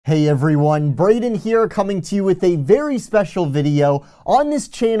Hey everyone, Brayden here coming to you with a very special video. On this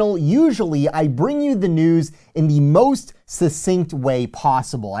channel, usually I bring you the news in the most succinct way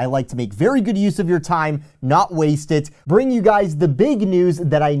possible. I like to make very good use of your time, not waste it, bring you guys the big news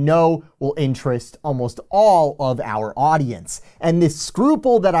that I know will interest almost all of our audience. And this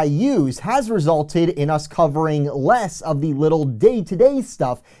scruple that I use has resulted in us covering less of the little day-to-day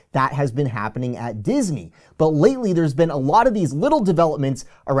stuff that has been happening at Disney. But lately there's been a lot of these little developments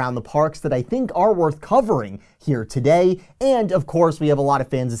around the parks that I think are worth covering here today. And of course, we have a lot of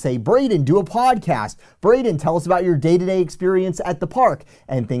fans that say, Brayden, do a podcast. Brayden, tell us about your day-to-day experience at the park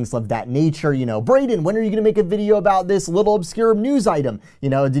and things of that nature. You know, Brayden, when are you gonna make a video about this little obscure news item? You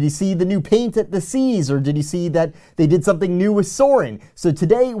know, did you see the new paint at the seas, or did you see that they did something new with Soarin? So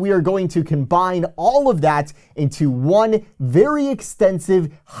today we are going to combine all of that into one very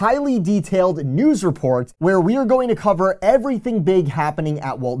extensive, highly detailed news report where we are going to cover everything big happening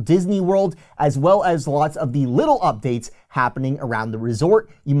at Walt Disney World, as well as lots of the little updates happening around the resort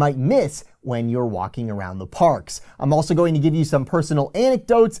you might miss when you're walking around the parks. I'm also going to give you some personal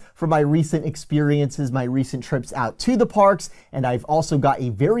anecdotes from my recent experiences, my recent trips out to the parks, and I've also got a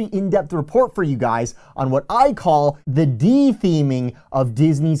very in-depth report for you guys on what I call the Detheming of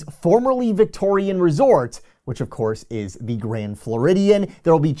Disney's formerly Victorian resort, which of course is the Grand Floridian.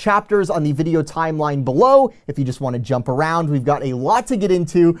 There will be chapters on the video timeline below if you just want to jump around. We've got a lot to get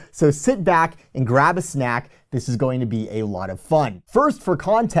into, so sit back and grab a snack. This is going to be a lot of fun. First, for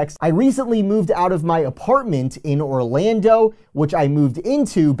context, I recently moved out of my apartment in Orlando, which I moved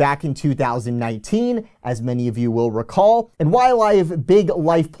into back in 2019, as many of you will recall. And while I have big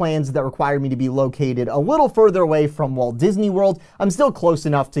life plans that require me to be located a little further away from Walt Disney World, I'm still close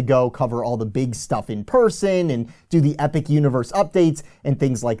enough to go cover all the big stuff in person and do the Epic Universe updates and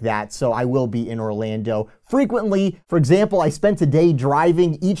things like that. So I will be in Orlando frequently. For example, I spent a day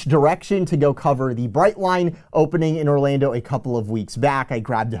driving each direction to go cover the Brightline opening in Orlando a couple of weeks back. I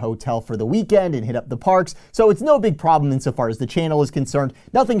grabbed a hotel for the weekend and hit up the parks. So it's no big problem insofar as the channel is concerned.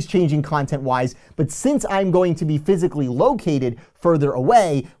 Nothing's changing content-wise, but since I'm going to be physically located further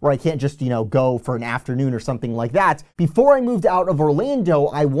away where I can't just, go for an afternoon or something like that, before I moved out of Orlando,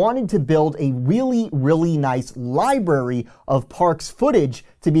 I wanted to build a really, really nice library of parks footage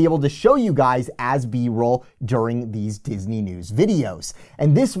to be able to show you guys as B-roll during these Disney News videos.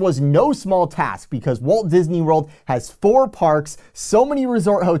 And this was no small task because Walt Disney World has 4 parks, so many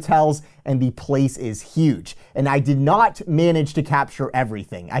resort hotels, and the place is huge. And I did not manage to capture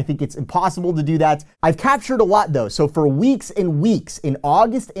everything. I think it's impossible to do that. I've captured a lot though. So for weeks and weeks in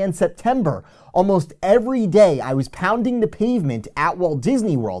August and September, almost every day I was pounding the pavement at Walt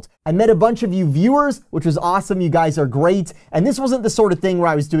Disney World. I met a bunch of you viewers, which was awesome. You guys are great. And this wasn't the sort of thing where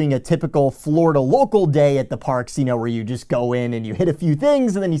I was doing a typical Florida local day at the parks, where you just go in and you hit a few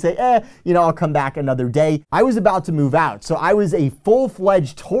things and then you say, I'll come back another day. I was about to move out. So I was a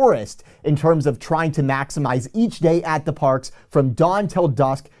full-fledged tourist in terms of trying to maximize each day at the parks from dawn till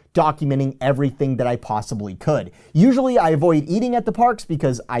dusk, documenting everything that I possibly could. Usually I avoid eating at the parks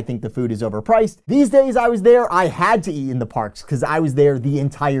because I think the food is overpriced. These days I was there, I had to eat in the parks because I was there the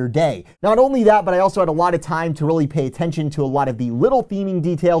entire day. Not only that, but I also had a lot of time to really pay attention to a lot of the little theming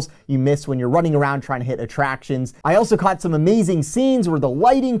details you miss when you're running around trying to hit attractions. I also caught some amazing scenes where the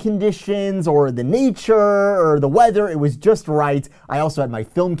lighting conditions or the nature or the weather, it was just right. I also had my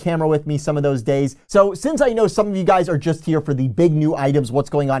film camera with me some of those days. So since I know some of you guys are just here for the big new items, what's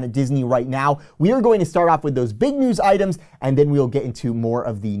going on at Disney right now, we are going to start off with those big news items and then we'll get into more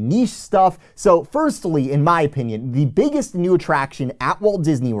of the niche stuff. So firstly, in my opinion, the biggest new attraction at Walt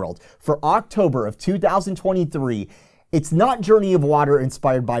Disney World for October of 2023, it's not Journey of Water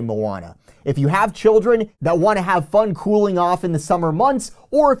inspired by Moana. If you have children that want to have fun cooling off in the summer months,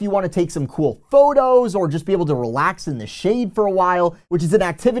 or if you want to take some cool photos or just be able to relax in the shade for a while, which is an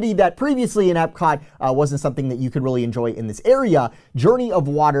activity that previously in Epcot wasn't something that you could really enjoy in this area, Journey of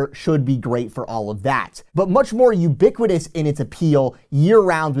Water should be great for all of that. But much more ubiquitous in its appeal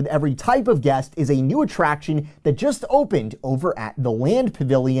year-round with every type of guest is a new attraction that just opened over at the Land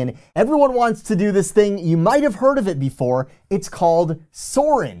Pavilion. Everyone wants to do this thing. You might have heard of it before. It's called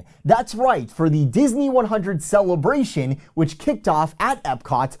Soarin. That's right, for the Disney 100 celebration, which kicked off at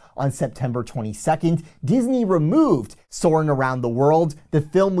Epcot on September 22nd, Disney removed Soarin' Around the World, the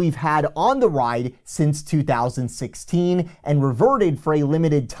film we've had on the ride since 2016, and reverted for a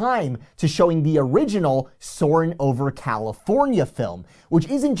limited time to showing the original Soarin' Over California film, which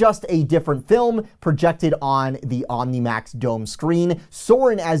isn't just a different film projected on the OmniMax dome screen.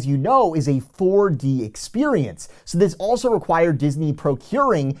 Soarin', as you know, is a 4D experience. So this also require Disney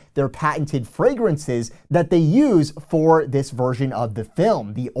procuring their patented fragrances that they use for this version of the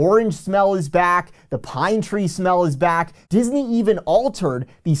film. The orange smell is back, the pine tree smell is back. Disney even altered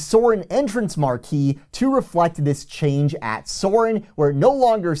the Soarin entrance marquee to reflect this change at Soarin, where it no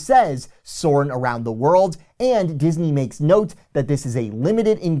longer says Soarin' Around the World, and Disney makes note that this is a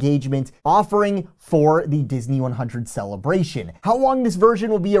limited engagement offering for the Disney 100 celebration. How long this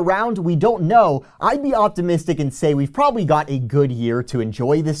version will be around, we don't know. I'd be optimistic and say we've probably got a good year to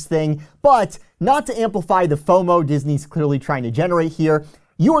enjoy this thing, but not to amplify the FOMO Disney's clearly trying to generate here,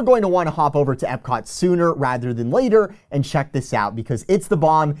 you are going to want to hop over to Epcot sooner rather than later and check this out because it's the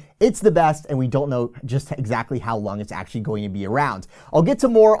bomb, it's the best, and we don't know just exactly how long it's actually going to be around. I'll get to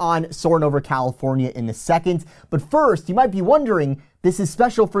more on Soarin' Over California in a second, but first, you might be wondering, this is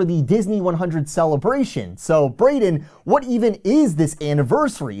special for the Disney 100 celebration. So, Brayden, what even is this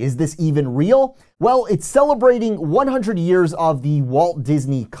anniversary? Is this even real? Well, it's celebrating 100 years of the Walt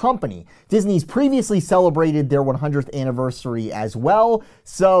Disney Company. Disney's previously celebrated their 100th anniversary as well.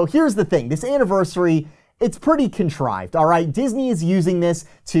 So here's the thing, this anniversary, it's pretty contrived, all right? Disney is using this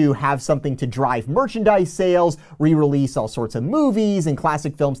to have something to drive merchandise sales, re-release all sorts of movies and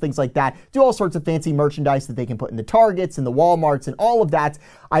classic films, things like that, do all sorts of fancy merchandise that they can put in the Targets and the Walmarts and all of that.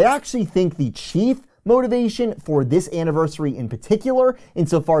 I actually think the chief motivation for this anniversary in particular,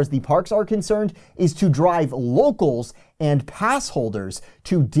 insofar as the parks are concerned, is to drive locals and pass holders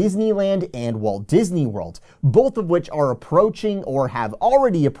to Disneyland and Walt Disney World, both of which are approaching or have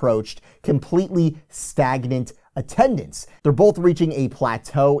already approached completely stagnant attendance. They're both reaching a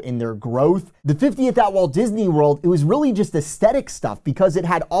plateau in their growth. The 50th at Walt Disney World, it was really just aesthetic stuff because it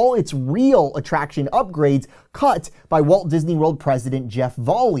had all its real attraction upgrades cut by Walt Disney World president Jeff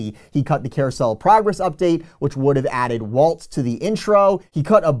Volley. He cut the Carousel Progress update, which would have added Walt to the intro. He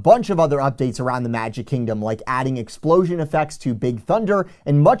cut a bunch of other updates around the Magic Kingdom, like adding explosion effects to Big Thunder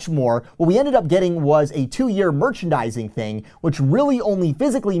and much more. What we ended up getting was a 2-year merchandising thing, which really only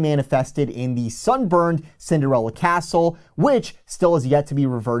physically manifested in the sunburned Cinderella Castle, which still has yet to be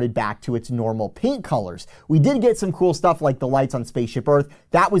reverted back to its normal paint colors. We did get some cool stuff like the lights on Spaceship Earth.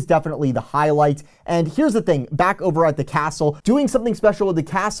 That was definitely the highlight. And here's the thing, back over at the castle, doing something special with the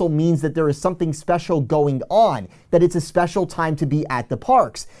castle means that there is something special going on, that it's a special time to be at the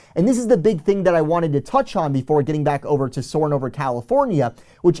parks. And this is the big thing that I wanted to touch on before getting back over to Soarin' Over California,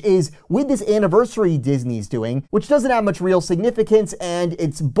 which is with this anniversary Disney's doing, which doesn't have much real significance, and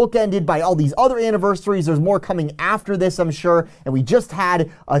it's bookended by all these other anniversaries. There's more coming after this, I'm sure, and we just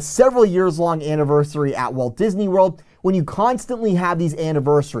had a several years long anniversary at Walt Disney World. When you constantly have these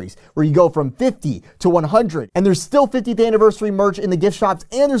anniversaries where you go from 50 to 100, and there's still 50th anniversary merch in the gift shops,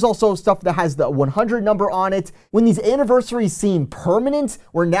 and there's also stuff that has the 100 number on it. When these anniversaries seem permanent,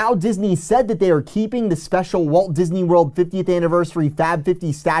 where now Disney said that they are keeping the special Walt Disney World 50th anniversary Fab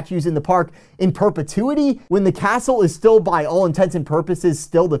 50 statues in the park in perpetuity, when the castle is still, by all intents and purposes,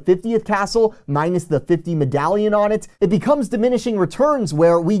 still the 50th castle, minus the 50 medallion on it, it becomes diminishing returns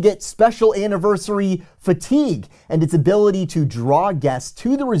where we get special anniversary fatigue, and its ability to draw guests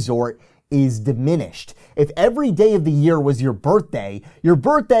to the resort is diminished. If every day of the year was your birthday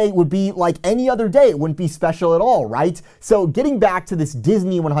would be like any other day. It wouldn't be special at all, right? So getting back to this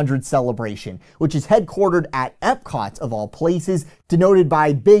Disney 100 celebration, which is headquartered at Epcot of all places, denoted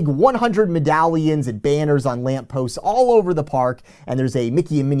by big 100 medallions and banners on lampposts all over the park, and there's a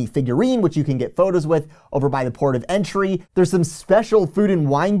Mickey and Minnie figurine which you can get photos with over by the port of entry. There's some special food and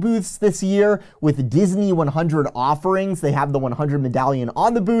wine booths this year with Disney 100 offerings. They have the 100 medallion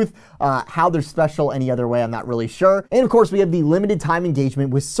on the booth. How they're special any other way, I'm not really sure. And of course, we have the limited time engagement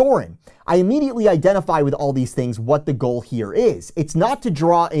with Soarin'. I immediately identify with all these things what the goal here is. It's not to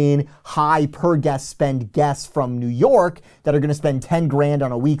draw in high per guest spend guests from New York that are going to spend 10 grand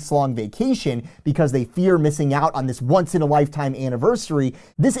on a week's long vacation because they fear missing out on this once in a lifetime anniversary.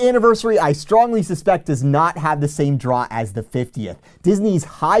 This anniversary, I strongly suspect, does not have the same draw as the 50th. Disney's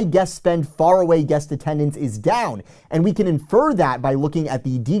high guest spend, far away guest attendance is down, and we can infer that by looking at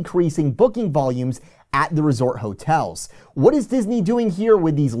the decreasing booking volumes at the resort hotels. What is Disney doing here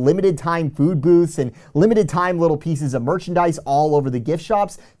with these limited time food booths and limited time little pieces of merchandise all over the gift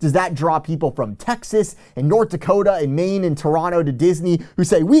shops? Does that draw people from Texas and North Dakota and Maine and Toronto to Disney who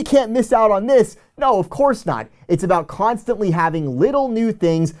say, we can't miss out on this? No, of course not. It's about constantly having little new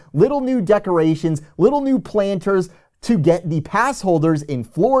things, little new decorations, little new planters, to get the pass holders in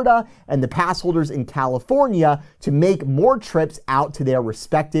Florida and the pass holders in California to make more trips out to their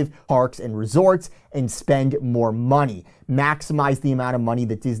respective parks and resorts and spend more money. Maximize the amount of money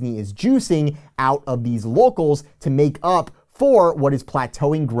that Disney is juicing out of these locals to make up for what is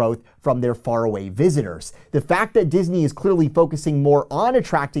plateauing growth from their faraway visitors. The fact that Disney is clearly focusing more on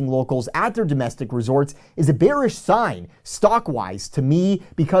attracting locals at their domestic resorts is a bearish sign, stock-wise, to me,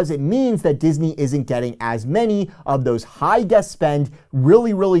 because it means that Disney isn't getting as many of those high guest spend,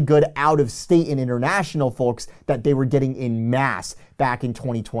 really good out-of-state and international folks that they were getting in mass back in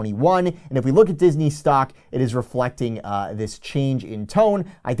 2021. And if we look at Disney stock, it is reflecting this change in tone.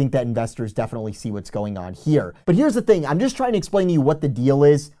 I think that investors definitely see what's going on here. But here's the thing, I'm just trying to explain to you what the deal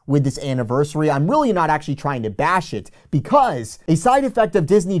is with this anniversary. I'm really not actually trying to bash it, because a side effect of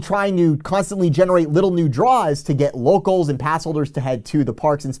Disney trying to constantly generate little new draws to get locals and pass holders to head to the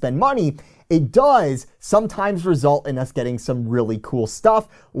parks and spend money, it does sometimes result in us getting some really cool stuff,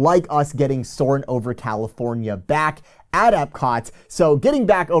 like us getting Soarin Over California back at Epcot. So getting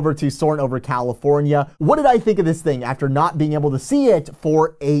back over to Soarin Over California, what did I think of this thing after not being able to see it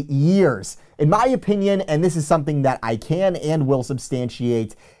for 8 years? In my opinion, and this is something that I can and will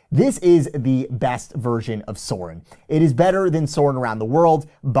substantiate, this is the best version of Soarin. It is better than Soarin Around the World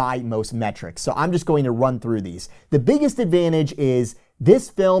by most metrics. So I'm just going to run through these. The biggest advantage is this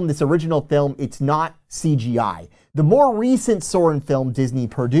film, this original film, it's not CGI. The more recent Soarin film Disney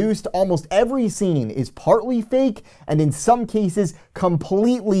produced, almost every scene is partly fake and in some cases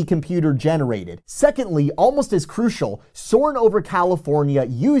completely computer generated. Secondly, almost as crucial, Soarin Over California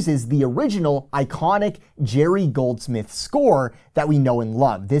uses the original iconic Jerry Goldsmith score that we know and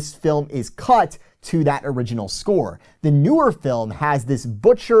love. This film is cut to that original score. The newer film has this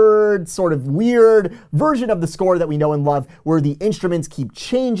butchered, sort of weird version of the score that we know and love, where the instruments keep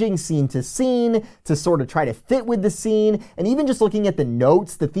changing scene to scene to sort of try to fit with the scene. And even just looking at the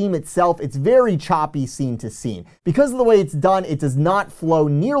notes, the theme itself, it's very choppy scene to scene. Because of the way it's done, it does not flow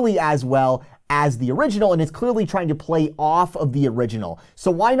nearly as well as the original, and it's clearly trying to play off of the original. So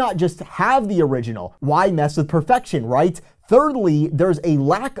why not just have the original? Why mess with perfection, right? Thirdly, there's a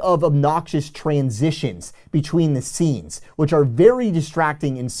lack of obnoxious transitions between the scenes, which are very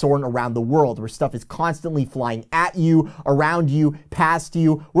distracting in Soarin Around the World, where stuff is constantly flying at you, around you, past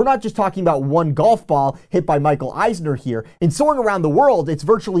you. We're not just talking about one golf ball hit by Michael Eisner here. In Soarin Around the World, it's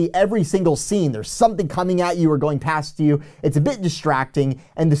virtually every single scene. There's something coming at you or going past you. It's a bit distracting,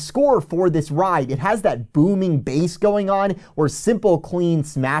 and the score for this ride, it has that booming bass going on, or simple, clean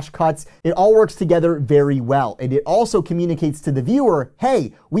smash cuts. It all works together very well, and it also communicates to the viewer,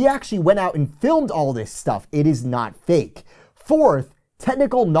 hey, we actually went out and filmed all this stuff. It is not fake. Fourth,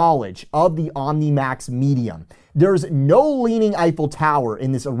 technical knowledge of the OmniMax medium. There's no leaning Eiffel Tower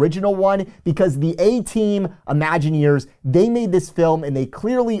in this original one because the A-Team Imagineers, they made this film and they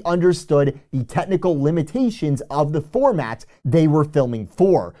clearly understood the technical limitations of the format they were filming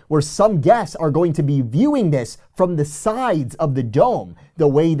for, where some guests are going to be viewing this from the sides of the dome, the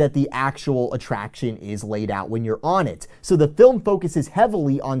way that the actual attraction is laid out when you're on it. So the film focuses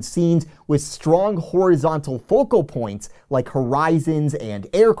heavily on scenes with strong horizontal focal points like horizons and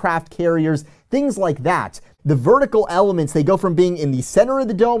aircraft carriers, things like that. The vertical elements, they go from being in the center of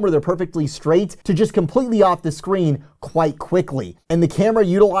the dome where they're perfectly straight to just completely off the screen quite quickly. And the camera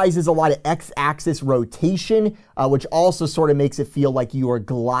utilizes a lot of X-axis rotation, which also sort of makes it feel like you are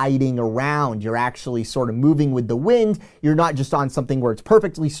gliding around. You're actually sort of moving with the wind. You're not just on something where it's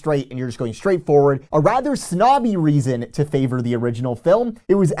perfectly straight and you're just going straight forward. A rather snobby reason to favor the original film,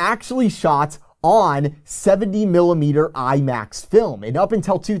 it was actually shot on 70mm IMAX film. And up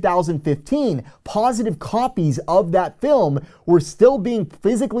until 2015, positive copies of that film were still being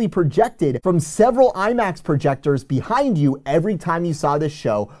physically projected from several IMAX projectors behind you every time you saw this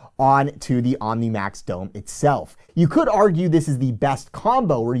show onto the OmniMax Dome itself. You could argue this is the best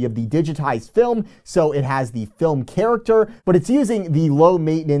combo where you have the digitized film, so it has the film character, but it's using the low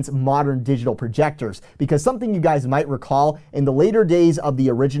maintenance modern digital projectors, because something you guys might recall in the later days of the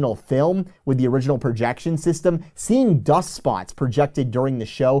original film with the original projection system, seeing dust spots projected during the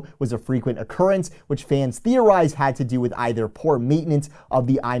show was a frequent occurrence, which fans theorized had to do with either poor maintenance of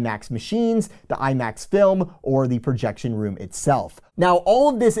the IMAX machines, the IMAX film, or the projection room itself. Now, all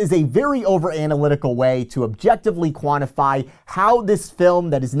of this is a very over-analytical way to objectively quantify how this film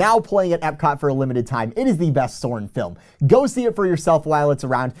that is now playing at Epcot for a limited time, it is the best Soarin film. Go see it for yourself while it's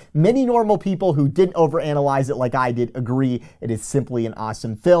around. Many normal people who didn't overanalyze it like I did agree it is simply an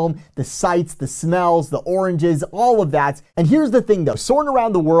awesome film. The sights, the smells, the oranges, all of that. And here's the thing though, Soarin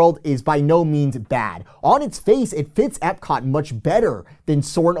Around the World is by no means bad. On its face, it fits Epcot much better than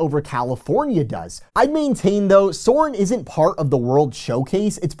Soarin Over California does. I'd maintain though, Soarin isn't part of the World World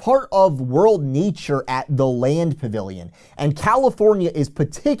Showcase, it's part of World Nature at the Land Pavilion. And California is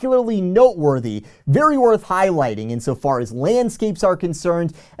particularly noteworthy, very worth highlighting insofar as landscapes are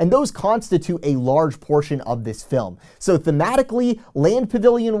concerned, and those constitute a large portion of this film. So thematically, Land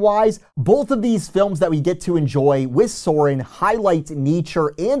Pavilion-wise, both of these films that we get to enjoy with Soarin highlight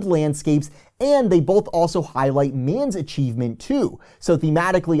nature and landscapes, and they both also highlight man's achievement too. So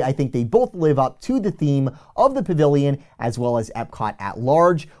thematically, I think they both live up to the theme of the pavilion as well as Epcot at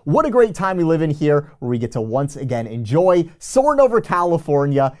large. What a great time we live in here, where we get to once again enjoy Soarin' Over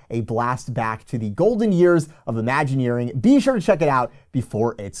California, a blast back to the golden years of Imagineering. Be sure to check it out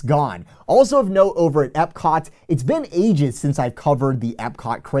before it's gone. Also of note over at Epcot, it's been ages since I've covered the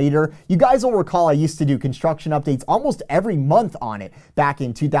Epcot Crater. You guys will recall I used to do construction updates almost every month on it back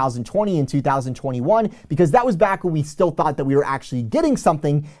in 2020 and 2021, because that was back when we still thought that we were actually getting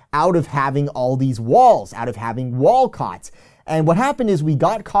something out of having all these walls, out of having Walcots. And what happened is we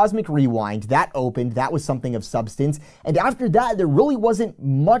got Cosmic Rewind, that opened, that was something of substance, and after that there really wasn't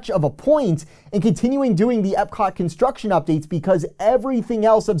much of a point in continuing doing the Epcot construction updates because everything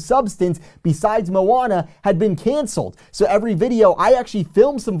else of substance besides Moana had been canceled. So every video, I actually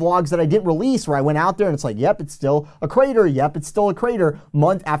filmed some vlogs that I didn't release where I went out there and it's like, yep, it's still a crater, yep, it's still a crater,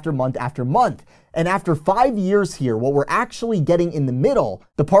 month after month after month. And after 5 years here, what we're actually getting in the middle,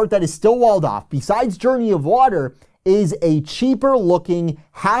 the part that is still walled off, besides Journey of Water, is a cheaper looking,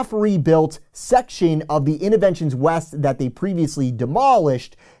 half rebuilt section of the Interventions West that they previously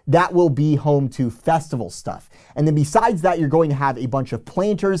demolished that will be home to festival stuff. And then besides that, you're going to have a bunch of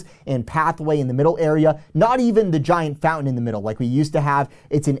planters and pathway in the middle area, not even the giant fountain in the middle like we used to have.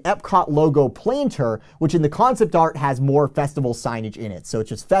 It's an Epcot logo planter, which in the concept art has more festival signage in it. So it's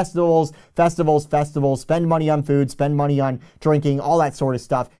just festivals, festivals, festivals, spend money on food, spend money on drinking, all that sort of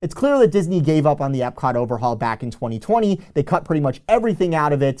stuff. It's clear that Disney gave up on the Epcot overhaul back in 2020. They cut pretty much everything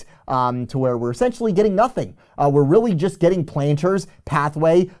out of it to where we're essentially getting nothing. We're really just getting planters,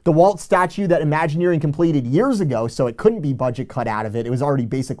 pathway, the Walt statue that Imagineering completed years ago, so it couldn't be budget cut out of it. It was already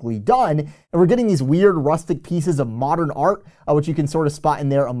basically done. And we're getting these weird rustic pieces of modern art, which you can sort of spot in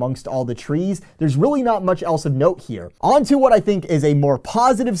there amongst all the trees. There's really not much else of note here. On to what I think is a more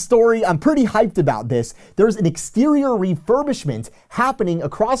positive story. I'm pretty hyped about this. There's an exterior refurbishment happening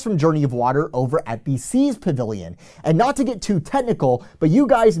across from Journey of Water over at the Seas Pavilion. And not to get too technical, but you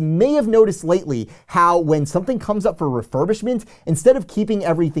guys may have noticed lately how when something comes up for refurbishment, instead of keeping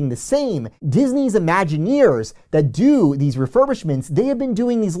everything the same, Disney's Imagineers that do these refurbishments, they have been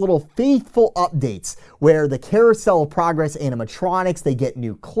doing these little faithful updates where the Carousel of Progress animatronics, they get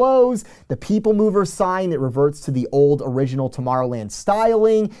new clothes, the People Mover sign that reverts to the old original Tomorrowland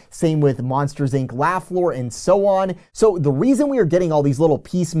styling, same with Monsters Inc. Laugh Floor and so on. So the reason we are getting all these little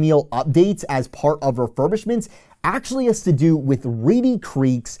piecemeal updates as part of refurbishments actually has to do with Reedy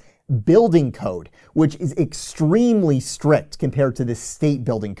Creek's building code, which is extremely strict compared to the state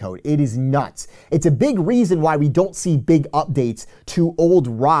building code. It is nuts. It's a big reason why we don't see big updates to old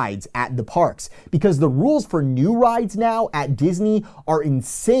rides at the parks, because the rules for new rides now at Disney are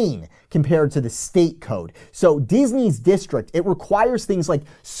insane compared to the state code. So Disney's district, it requires things like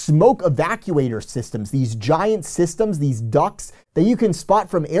smoke evacuator systems, these giant systems, these ducts that you can spot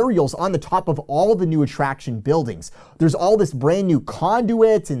from aerials on the top of all the new attraction buildings. There's all this brand new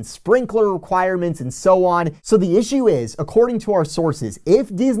conduits and sprinkler requirements and so on. So the issue is, according to our sources,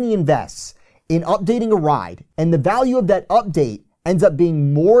 if Disney invests in updating a ride and the value of that update ends up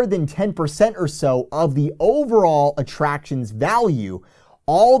being more than 10% or so of the overall attraction's value,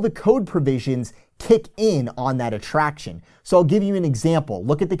 all the code provisions kick in on that attraction. So I'll give you an example.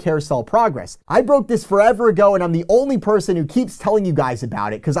 Look at the Carousel Progress. I broke this forever ago, and I'm the only person who keeps telling you guys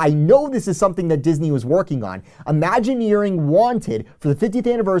about it because I know this is something that Disney was working on. Imagineering wanted for the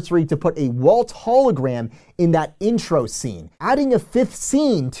 50th anniversary to put a Walt hologram in that intro scene. Adding a 5th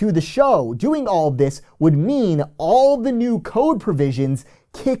scene to the show, doing all of this would mean all the new code provisions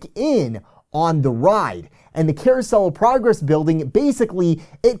kick in on the ride. And the Carousel of Progress building, basically,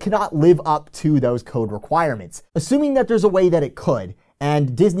 it cannot live up to those code requirements. Assuming that there's a way that it could,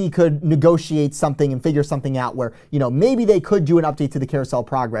 and Disney could negotiate something and figure something out where, you know, maybe they could do an update to the Carousel of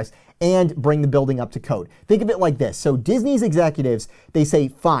Progress and bring the building up to code. Think of it like this. So Disney's executives, they say,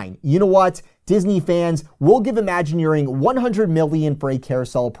 fine, you know what? Disney fans, we'll give Imagineering $100 million for a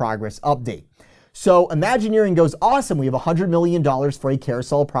Carousel of Progress update. So Imagineering goes, awesome, we have $100 million for a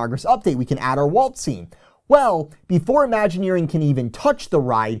Carousel of Progress update. We can add our Walt scene. Well, before Imagineering can even touch the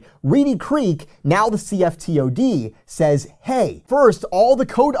ride, Reedy Creek, now the CFTOD, says, hey, first, all the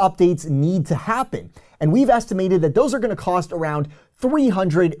code updates need to happen. And we've estimated that those are going to cost around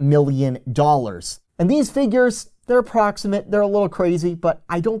 $300 million. And these figures, They're approximate, they're a little crazy, but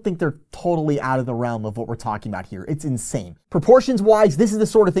I don't think they're totally out of the realm of what we're talking about here. It's insane. Proportions-wise, this is the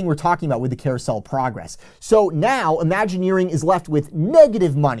sort of thing we're talking about with the carousel progress. So now, Imagineering is left with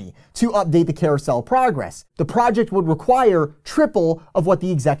negative money to update the carousel progress. The project would require triple of what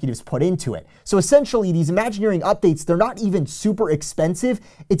the executives put into it. So essentially, these Imagineering updates, they're not even super expensive.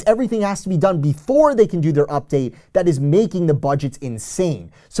 It's everything has to be done before they can do their update that is making the budgets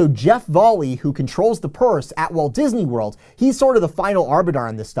insane. So Jeff Volley, who controls the purse at Walt Disney World, he's sort of the final arbiter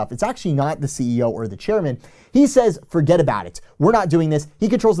on this stuff. It's actually not the CEO or the chairman. He says, forget about it. We're not doing this. He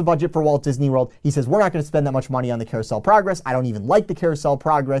controls the budget for Walt Disney World. He says, we're not going to spend that much money on the carousel progress. I don't even like the carousel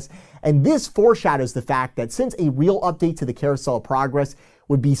progress. And this foreshadows the fact that since a real update to the carousel progress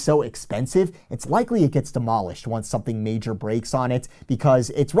would be so expensive, it's likely it gets demolished once something major breaks on it because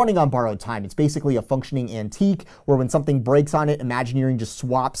it's running on borrowed time. It's basically a functioning antique where when something breaks on it, Imagineering just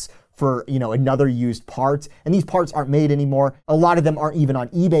swaps for, another used part. And these parts aren't made anymore. A lot of them aren't even on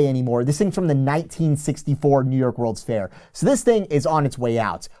eBay anymore. This thing's from the 1964 New York World's Fair. So this thing is on its way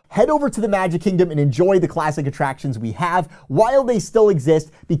out. Head over to the Magic Kingdom and enjoy the classic attractions we have while they still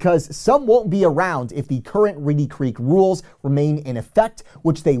exist, because some won't be around if the current Reedy Creek rules remain in effect,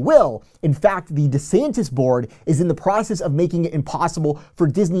 which they will. In fact, the DeSantis board is in the process of making it impossible for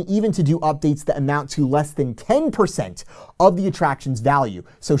Disney even to do updates that amount to less than 10% of the attraction's value.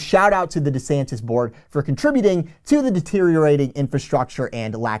 So shout out to the DeSantis board for contributing to the deteriorating infrastructure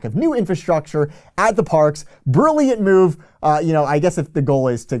and lack of new infrastructure at the parks. Brilliant move. I guess if the goal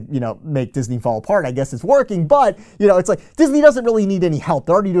is to, make Disney fall apart, I guess it's working, but, it's like Disney doesn't really need any help.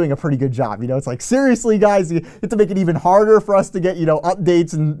 They're already doing a pretty good job. It's like, seriously, guys, you have to make it even harder for us to get,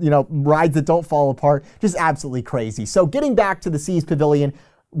 updates and, rides that don't fall apart. Just absolutely crazy. So getting back to the Seas Pavilion,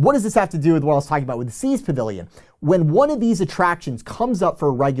 what does this have to do with what I was talking about with the Seas Pavilion? When one of these attractions comes up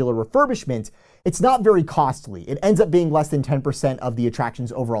for regular refurbishment, it's not very costly. It ends up being less than 10% of the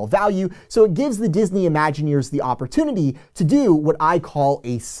attraction's overall value, so it gives the Disney Imagineers the opportunity to do what I call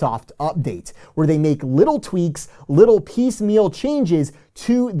a soft update, where they make little tweaks, little piecemeal changes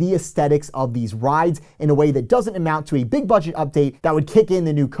to the aesthetics of these rides in a way that doesn't amount to a big budget update that would kick in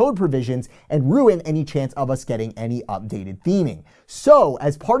the new code provisions and ruin any chance of us getting any updated theming. So,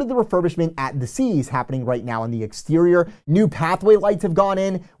 as part of the refurbishment at the Seas happening right now in the exterior, new pathway lights have gone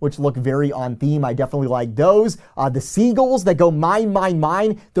in, which look very on theme. I definitely like those. The seagulls that go mine, mine,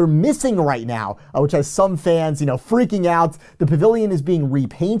 mine, they're missing right now, which has some fans, freaking out. The pavilion is being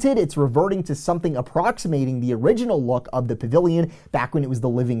repainted. It's reverting to something approximating the original look of the pavilion back when it was the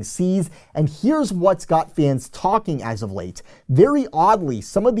Living Seas. And here's what's got fans talking as of late. Very oddly,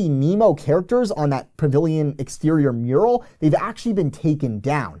 some of the Nemo characters on that pavilion exterior mural, they've actually been taken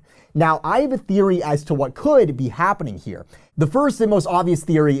down. Now, I have a theory as to what could be happening here. The first and most obvious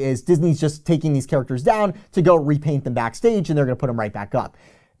theory is Disney's just taking these characters down to go repaint them backstage, and they're going to put them right back up.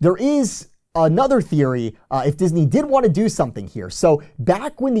 There is another theory if Disney did want to do something here. So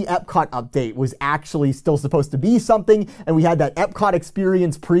back when the Epcot update was actually still supposed to be something, and we had that Epcot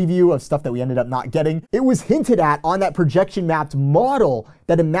experience preview of stuff that we ended up not getting, it was hinted at on that projection mapped model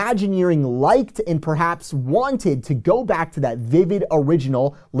that Imagineering liked and perhaps wanted to go back to that vivid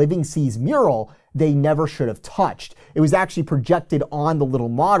original Living Seas mural they never should have touched. It was actually projected on the little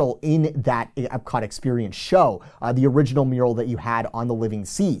model in that Epcot Experience show, the original mural that you had on the Living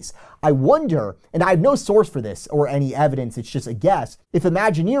Seas. I wonder, and I have no source for this or any evidence, it's just a guess, if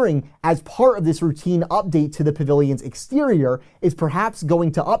Imagineering, as part of this routine update to the pavilion's exterior, is perhaps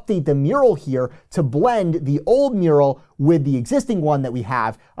going to update the mural here to blend the old mural with the existing one that we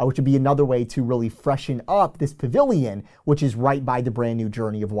have, which would be another way to really freshen up this pavilion, which is right by the brand new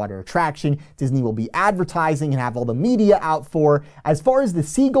Journey of Water attraction. Disney will be advertising and have all the media out for. As far as the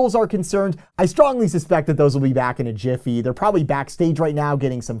seagulls are concerned, I strongly suspect that those will be back in a jiffy. They're probably backstage right now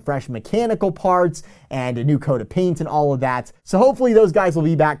getting some fresh mechanical parts and a new coat of paint and all of that. So hopefully those guys will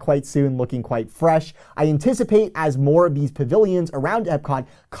be back quite soon looking quite fresh. I anticipate as more of these pavilions around Epcot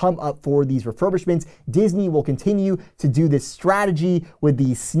come up for these refurbishments, Disney will continue to do this strategy with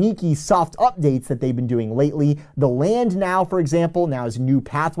these sneaky soft updates that they've been doing lately. The Land now, for example, now has new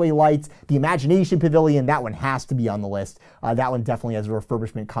pathway lights. The Imagination Pavilion, that one has to be on the list. That one definitely has a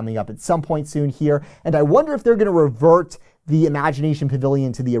refurbishment coming up at some point soon here. And I wonder if they're going to revert the Imagination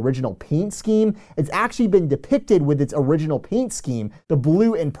Pavilion to the original paint scheme. It's actually been depicted with its original paint scheme, the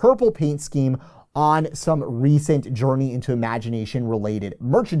blue and purple paint scheme, on some recent Journey into Imagination related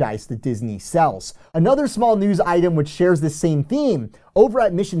merchandise that Disney sells. Another small news item which shares this same theme Over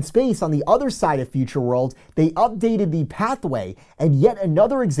at Mission Space on the other side of Future World, they updated the pathway, and yet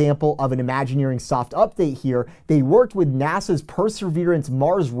another example of an Imagineering soft update here. They worked with NASA's Perseverance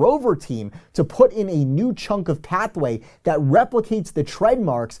Mars rover team to put in a new chunk of pathway that replicates the tread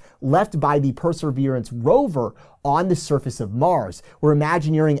marks left by the Perseverance rover on the surface of Mars, where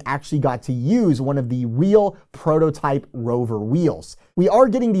Imagineering actually got to use one of the real prototype rover wheels. We are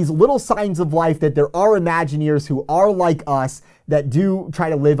getting these little signs of life that there are Imagineers who are like us, that do try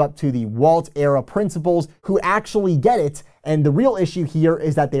to live up to the Walt era principles, who actually get it. And the real issue here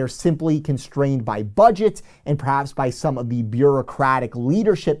is that they are simply constrained by budget and perhaps by some of the bureaucratic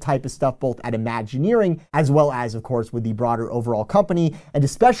leadership type of stuff, both at Imagineering as well as, of course, with the broader overall company, and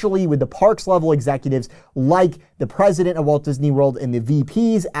especially with the parks level executives like the president of Walt Disney World and the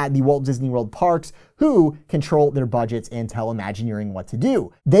VPs at the Walt Disney World parks, who control their budgets and tell Imagineering what to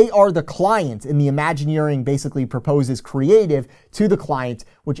do. They are the client, and the Imagineering basically proposes creative to the client,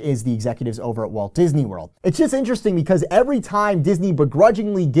 which is the executives over at Walt Disney World. It's just interesting because every time Disney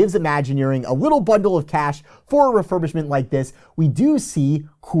begrudgingly gives Imagineering a little bundle of cash for a refurbishment like this, we do see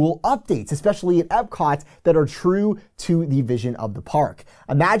cool updates, especially at Epcot, that are true to the vision of the park.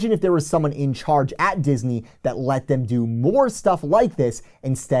 Imagine if there was someone in charge at Disney that let them do more stuff like this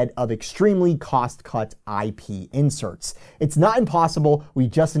instead of extremely cost-cut IP inserts. It's not impossible, we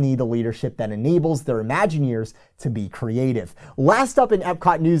just need the leadership that enables their Imagineers to be creative. Last up in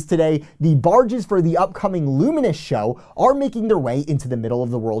Epcot news today, the barges for the upcoming Luminous show are making their way into the middle of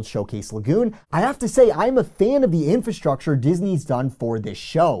the World Showcase Lagoon. I have to say, I'm a fan of the infrastructure Disney's done for this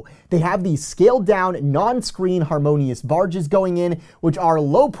show. They have these scaled down, non-screen harmonious barges going in, which are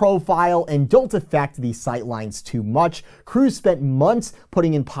low profile and don't affect the sightlines too much. Crews spent months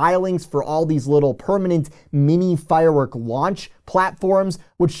putting in pilings for all these little permanent mini firework launch platforms,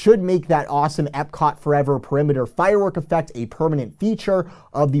 which should make that awesome Epcot Forever perimeter firework effect a permanent feature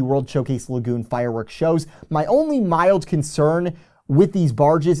of the World Showcase Lagoon fireworks shows. My only mild concern with these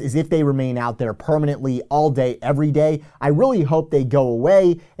barges is if they remain out there permanently all day, every day. I really hope they go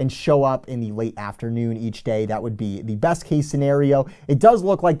away and show up in the late afternoon each day. That would be the best case scenario. It does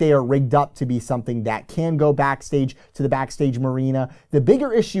look like they are rigged up to be something that can go backstage to the backstage marina. The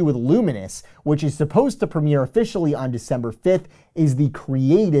bigger issue with Luminous, which is supposed to premiere officially on December 5th, is the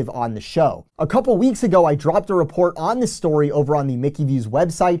creative on the show. A couple weeks ago, I dropped a report on this story over on the Mickey Views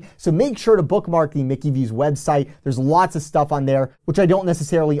website, so make sure to bookmark the Mickey Views website. There's lots of stuff on there, which I don't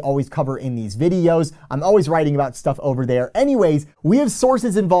necessarily always cover in these videos. I'm always writing about stuff over there. Anyways, we have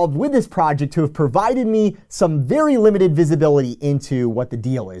sources involved with this project who have provided me some very limited visibility into what the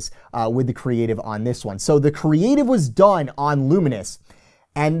deal is with the creative on this one. So the creative was done on Luminous,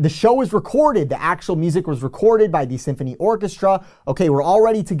 and the show was recorded. The actual music was recorded by the Symphony Orchestra. Okay, we're all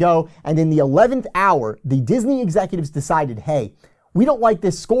ready to go. And in the 11th hour, the Disney executives decided, hey, we don't like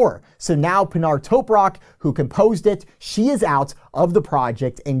this score. So now Pinar Toprok, who composed it, she is out of the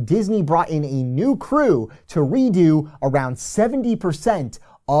project, and Disney brought in a new crew to redo around 70%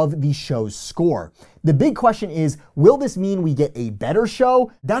 of the show's score. The big question is, will this mean we get a better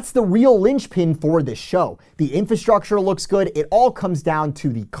show? That's the real linchpin for this show. The infrastructure looks good. It all comes down to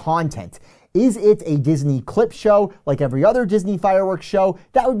the content. Is it a Disney clip show like every other Disney fireworks show?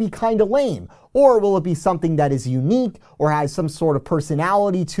 That would be kind of lame. Or will it be something that is unique or has some sort of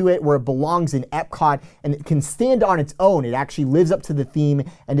personality to it where it belongs in Epcot and it can stand on its own? It actually lives up to the theme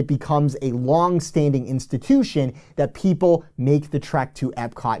and it becomes a long-standing institution that people make the trek to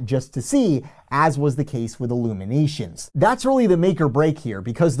Epcot just to see, as was the case with Illuminations. That's really the make or break here,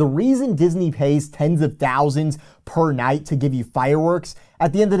 because the reason Disney pays tens of thousands per night to give you fireworks,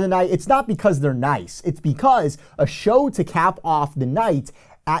 at the end of the night, it's not because they're nice. It's because a show to cap off the night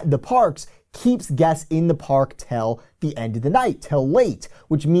at the parks keeps guests in the park till the end of the night, till late,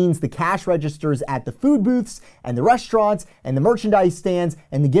 which means the cash registers at the food booths and the restaurants and the merchandise stands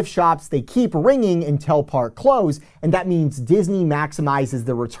and the gift shops, they keep ringing until park close, and that means Disney maximizes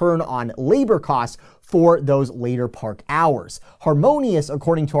the return on labor costs for those later park hours. Harmonious,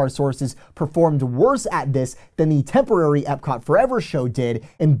 according to our sources, performed worse at this than the temporary Epcot Forever show did,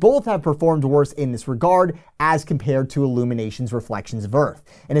 and both have performed worse in this regard as compared to Illuminations Reflections of Earth.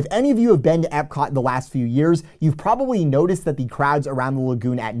 And if any of you have been to Epcot the last few years, you've probably noticed that the crowds around the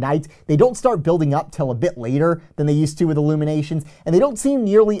lagoon at night, they don't start building up till a bit later than they used to with Illuminations, and they don't seem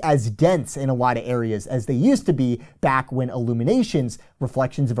nearly as dense in a lot of areas as they used to be back when Illuminations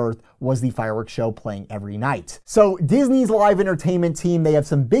Reflections of Earth was the fireworks show playing every night. So Disney's live entertainment team, they have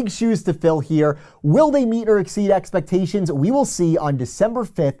some big shoes to fill here. Will they meet or exceed expectations? We will see on December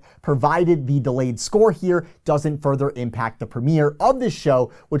 5th, provided the delayed score here doesn't further impact the premiere of this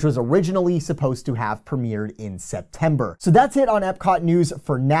show, which was originally originally supposed to have premiered in September. So that's it on Epcot news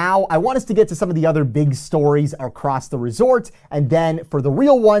for now. I want us to get to some of the other big stories across the resort, and then for the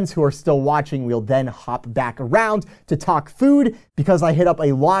real ones who are still watching, we'll then hop back around to talk food, because I hit up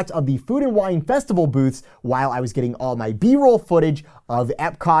a lot of the Food and Wine Festival booths while I was getting all my B-roll footage of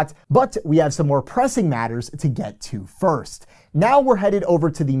Epcot, but we have some more pressing matters to get to first. Now we're headed over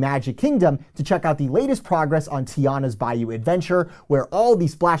to the Magic Kingdom to check out the latest progress on Tiana's Bayou adventure, where all the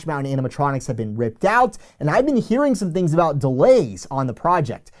Splash Mountain animatronics have been ripped out, and I've been hearing some things about delays on the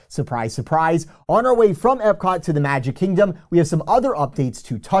project. Surprise, surprise. On our way from Epcot to the Magic Kingdom, we have some other updates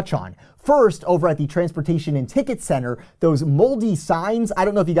to touch on. First, over at the Transportation and Ticket Center, those moldy signs, I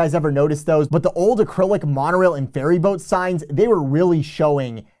don't know if you guys ever noticed those, but the old acrylic monorail and ferry boat signs, they were really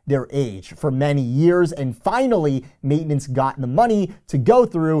showing their age for many years, and finally maintenance got the money to go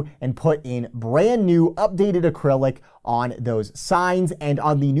through and put in brand new updated acrylic on those signs. And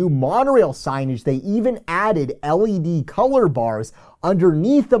on the new monorail signage, they even added LED color bars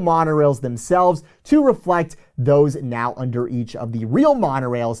underneath the monorails themselves to reflect those now under each of the real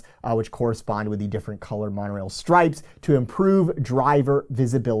monorails, which correspond with the different color monorail stripes, to improve driver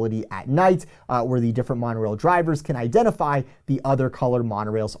visibility at night, where the different monorail drivers can identify the other colored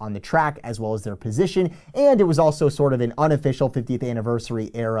monorails on the track as well as their position. And it was also sort of an unofficial 50th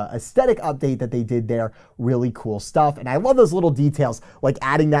anniversary era aesthetic update that they did there. Really cool stuff. And I love those little details, like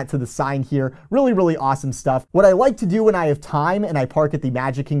adding that to the sign here. Really, really awesome stuff. What I like to do when I have time and I park at the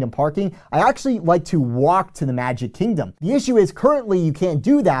Magic Kingdom parking, I actually like to walk to the Magic Kingdom. The issue is currently you can't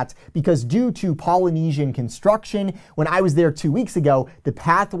do that because due to Polynesian construction, when I was there 2 weeks ago, the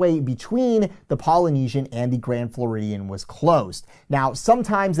pathway between the Polynesian and the Grand Floridian was closed. Now,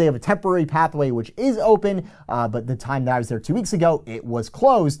 sometimes they have a temporary pathway which is open, but the time that I was there 2 weeks ago, it was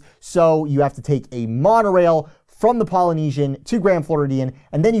closed. So you have to take a monorail from the Polynesian to Grand Floridian,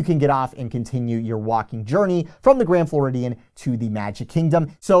 and then you can get off and continue your walking journey from the Grand Floridian to the Magic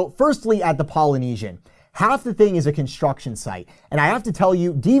Kingdom. So firstly, at the Polynesian, half the thing is a construction site. And I have to tell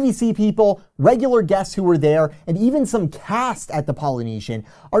you, DVC people, regular guests who were there, and even some cast at the Polynesian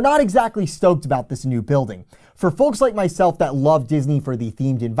are not exactly stoked about this new building. For folks like myself that love Disney for the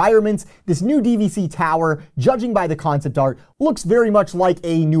themed environments, this new DVC Tower, judging by the concept art, looks very much like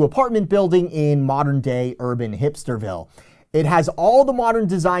a new apartment building in modern day urban hipsterville. It has all the modern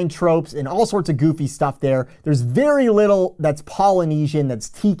design tropes and all sorts of goofy stuff there. There's very little that's Polynesian, that's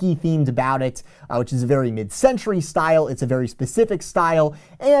tiki themed about it, which is a very mid-century style. It's a very specific style,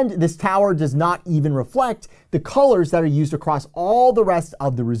 and this tower does not even reflect the colors that are used across all the rest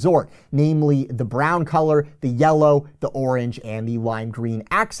of the resort, namely the brown color, the yellow, the orange, and the lime green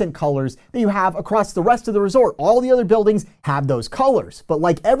accent colors that you have across the rest of the resort. All the other buildings have those colors, but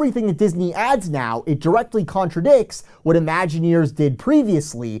like everything that Disney adds now, it directly contradicts what Imagineers did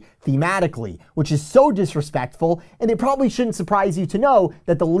previously thematically, which is so disrespectful, and it probably shouldn't surprise you to know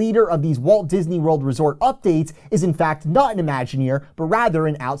that the leader of these Walt Disney World Resort updates is in fact not an Imagineer, but rather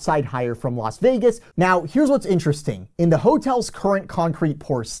an outside hire from Las Vegas. Now, here's what's interesting. In the hotel's current concrete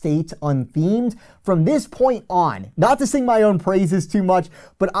pour state, unthemed, from this point on, not to sing my own praises too much,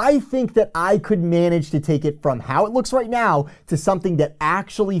 but I think that I could manage to take it from how it looks right now to something that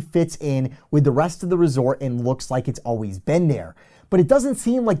actually fits in with the rest of the resort and looks like it's always been there. But it doesn't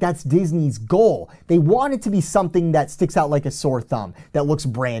seem like that's Disney's goal. They want it to be something that sticks out like a sore thumb, that looks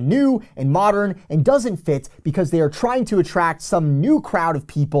brand new and modern and doesn't fit, because they are trying to attract some new crowd of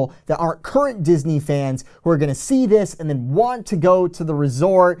people that aren't current Disney fans who are gonna see this and then want to go to the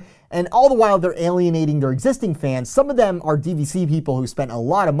resort. And all the while they're alienating their existing fans. Some of them are DVC people who spent a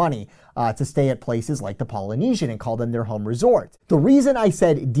lot of money to stay at places like the Polynesian and call them their home resort. The reason I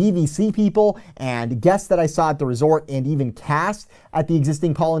said DVC people and guests that I saw at the resort and even cast at the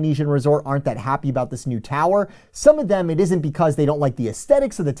existing Polynesian resort aren't that happy about this new tower, some of them, it isn't because they don't like the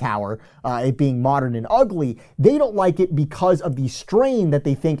aesthetics of the tower, it being modern and ugly. They don't like it because of the strain that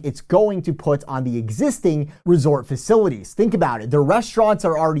they think it's going to put on the existing resort facilities. Think about it. Their restaurants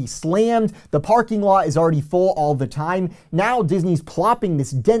are already slammed. The parking lot is already full all the time. Now Disney's plopping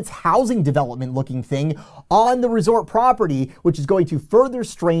this dense housing development looking thing on the resort property, which is going to further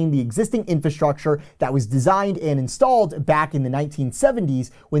strain the existing infrastructure that was designed and installed back in the 1970s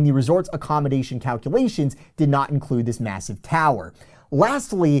when the resort's accommodation calculations did not include this massive tower.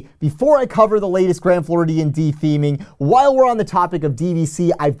 Lastly, before I cover the latest Grand Floridian detheming, while we're on the topic of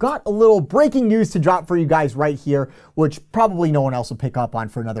DVC, I've got a little breaking news to drop for you guys right here, which probably no one else will pick up on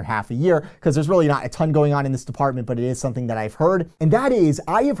for another half a year, because there's really not a ton going on in this department, but it is something that I've heard. And that is,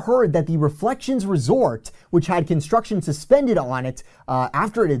 I have heard that the Reflections Resort, which had construction suspended on it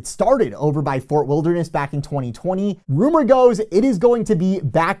after it had started over by Fort Wilderness back in 2020, rumor goes it is going to be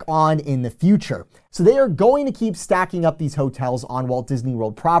back on in the future. So they are going to keep stacking up these hotels on Walt Disney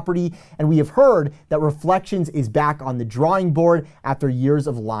World property, and we have heard that Reflections is back on the drawing board after years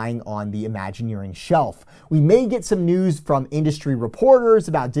of lying on the Imagineering shelf. We may get some news from industry reporters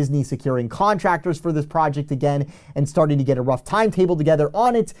about Disney securing contractors for this project again and starting to get a rough timetable together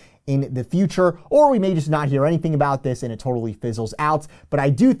on it in the future, or we may just not hear anything about this and it totally fizzles out. But I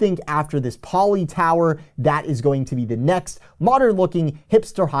do think after this Poly Tower, that is going to be the next modern looking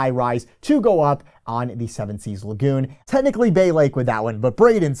hipster high rise to go up on the Seven Seas Lagoon. Technically Bay Lake with that one, but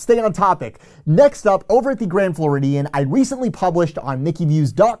Brayden, stay on topic. Next up, over at the Grand Floridian, I recently published on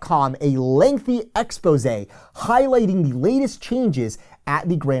MickeyViews.com a lengthy expose highlighting the latest changes at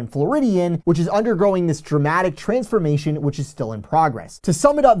the Grand Floridian, which is undergoing this dramatic transformation, which is still in progress. To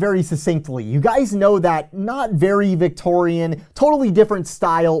sum it up very succinctly, you guys know that not very Victorian, totally different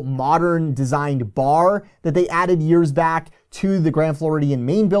style, modern designed bar that they added years back to the Grand Floridian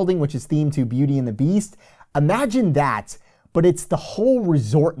main building, which is themed to Beauty and the Beast. Imagine that, but it's the whole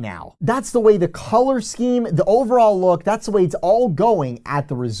resort now. That's the way the color scheme, the overall look, that's the way it's all going at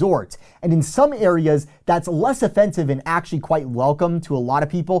the resort. And in some areas, that's less offensive and actually quite welcome to a lot of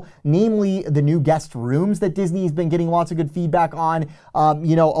people, namely the new guest rooms that Disney's been getting lots of good feedback on.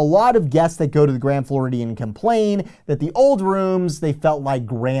 You know, a lot of guests that go to the Grand Floridian complain that the old rooms, they felt like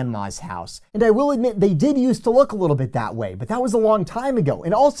grandma's house. And I will admit, they did used to look a little bit that way, but that was a long time ago.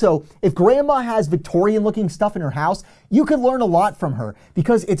 And also, if grandma has Victorian looking stuff in her house, you could learn a lot from her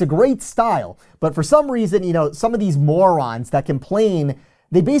because it's a great style. But for some reason, you know, some of these morons that complain,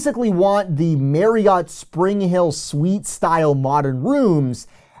 they basically want the Marriott Spring Hill Suite style modern rooms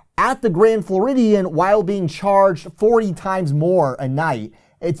at the Grand Floridian while being charged 40 times more a night.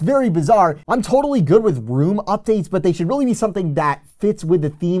 It's very bizarre. I'm totally good with room updates, but they should really be something that fits with the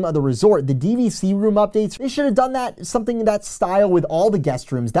theme of the resort. The DVC room updates, they should have done that, something in that style with all the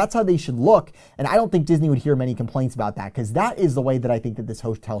guest rooms. That's how they should look. And I don't think Disney would hear many complaints about that because that is the way that I think that this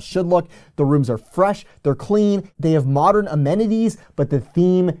hotel should look. The rooms are fresh, they're clean, they have modern amenities, but the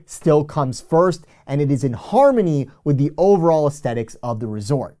theme still comes first and it is in harmony with the overall aesthetics of the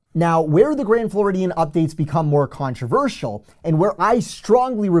resort. Now, where the Grand Floridian updates become more controversial, and where I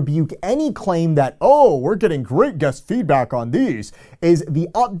strongly rebuke any claim that, oh, we're getting great guest feedback on these, is the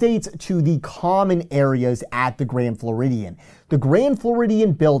updates to the common areas at the Grand Floridian. The Grand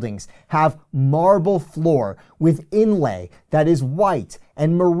Floridian buildings have marble floor with inlay that is white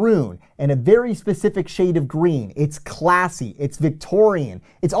and maroon and a very specific shade of green. It's classy, it's Victorian.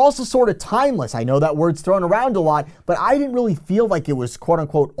 It's also sort of timeless. I know that word's thrown around a lot, but I didn't really feel like it was quote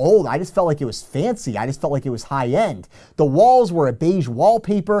unquote old. I just felt like it was fancy. I just felt like it was high end. The walls were a beige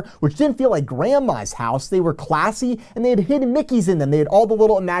wallpaper, which didn't feel like grandma's house. They were classy and they had hidden Mickeys in them. They had all the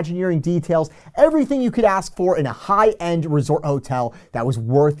little Imagineering details, everything you could ask for in a high-end resort hotel that was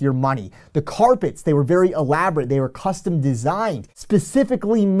worth your money. The carpets, they were very elaborate. They were custom designed,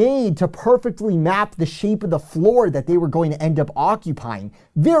 specifically made to perfectly map the shape of the floor that they were going to end up occupying.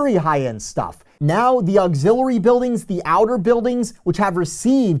 Very high-end stuff. Now the auxiliary buildings, the outer buildings, which have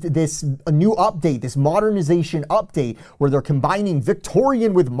received this new update, this modernization update, where they're combining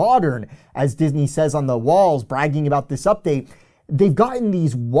Victorian with modern, as Disney says on the walls, bragging about this update, they've gotten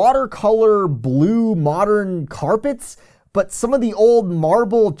these watercolor blue modern carpets, but some of the old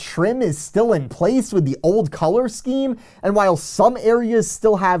marble trim is still in place with the old color scheme. And while some areas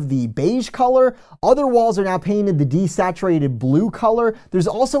still have the beige color, other walls are now painted the desaturated blue color. There's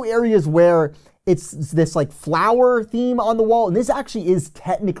also areas where it's this like flower theme on the wall, and this actually is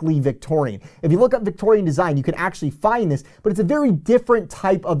technically Victorian. If you look up Victorian design, you can actually find this, but it's a very different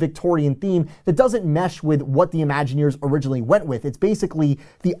type of Victorian theme that doesn't mesh with what the Imagineers originally went with. It's basically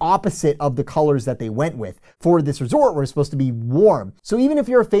the opposite of the colors that they went with. For this resort, we're supposed to be warm. So even if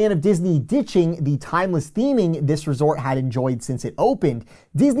you're a fan of Disney ditching the timeless theming this resort had enjoyed since it opened,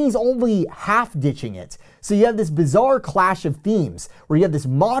 Disney's only half ditching it. So you have this bizarre clash of themes where you have this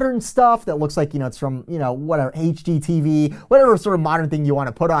modern stuff that looks like, it's from, whatever, HGTV, whatever sort of modern thing you want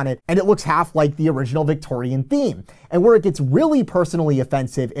to put on it, and it looks half like the original Victorian theme. And where it gets really personally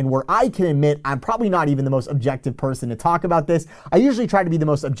offensive, and where I can admit I'm probably not even the most objective person to talk about this. I usually try to be the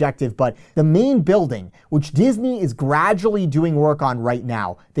most objective, but the main building, which Disney is gradually doing work on right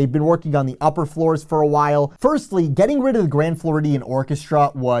now. They've been working on the upper floors for a while. Firstly, getting rid of the Grand Floridian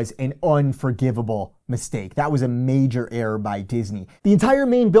Orchestra was an unforgivable mistake. That was a major error by Disney. The entire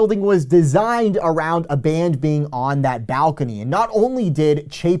main building was designed around a band being on that balcony. And not only did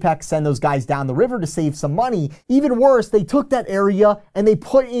Chapek send those guys down the river to save some money, even worse, they took that area and they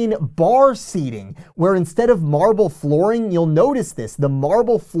put in bar seating, where instead of marble flooring, you'll notice this, the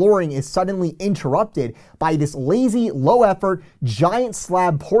marble flooring is suddenly interrupted by this lazy, low effort, giant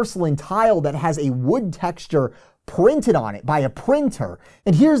slab porcelain tile that has a wood texture printed on it by a printer.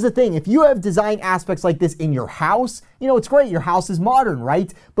 And here's the thing, if you have design aspects like this in your house, it's great, your house is modern,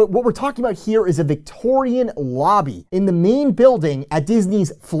 right? But what we're talking about here is a Victorian lobby in the main building at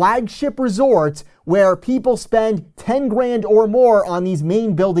Disney's flagship resort, where people spend 10 grand or more on these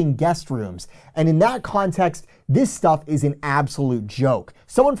main building guest rooms. And in that context, this stuff is an absolute joke.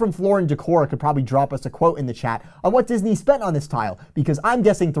 Someone from Florin Decor could probably drop us a quote in the chat on what Disney spent on this tile, because I'm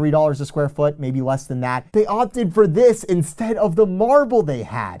guessing $3 a square foot, maybe less than that. They opted for this instead of the marble they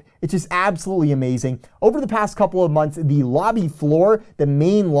had. It's just absolutely amazing. Over the past couple of months, the lobby floor, the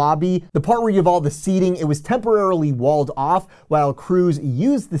main lobby, the part where you have all the seating, it was temporarily walled off while crews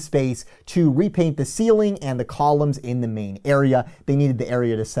used the space to repaint the ceiling and the columns in the main area. They needed the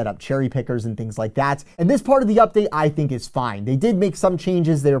area to set up cherry pickers and things like that. And this part of the update I think is fine. They did make some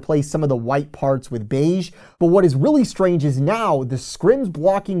changes. They replaced some of the white parts with beige. But what is really strange is now the scrims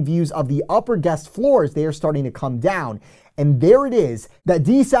blocking views of the upper guest floors, they are starting to come down. And there it is, that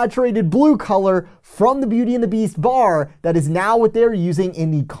desaturated blue color from the Beauty and the Beast bar that is now what they're using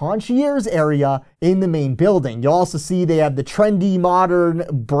in the concierge area in the main building. You'll also see they have the trendy, modern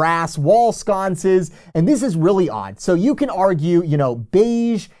brass wall sconces, and this is really odd. So you can argue,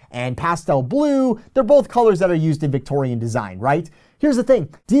 beige and pastel blue, they're both colors that are used in Victorian design, right? Here's the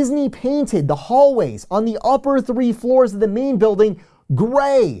thing, Disney painted the hallways on the upper 3 floors of the main building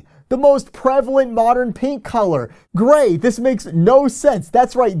gray. The most prevalent modern paint color. Gray, this makes no sense.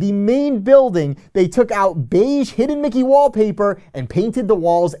 That's right, the main building, they took out beige hidden Mickey wallpaper and painted the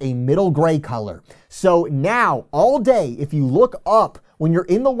walls a middle gray color. So now, all day, if you look up, when you're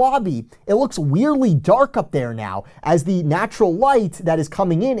in the lobby, it looks weirdly dark up there now. As the natural light that is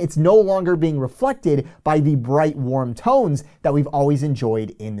coming in, it's no longer being reflected by the bright, warm tones that we've always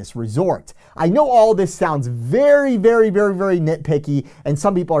enjoyed in this resort. I know all this sounds very, very, very, very nitpicky, and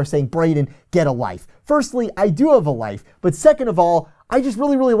some people are saying, Brayden, get a life. Firstly, I do have a life, but second of all, I just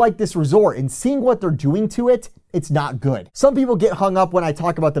really, really like this resort, and seeing what they're doing to it, it's not good. Some people get hung up when I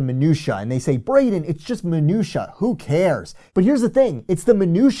talk about the minutia and they say, Brayden, it's just minutia, who cares? But here's the thing, it's the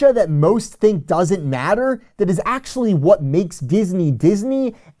minutia that most think doesn't matter that is actually what makes Disney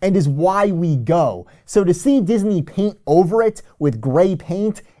Disney and is why we go. So to see Disney paint over it with gray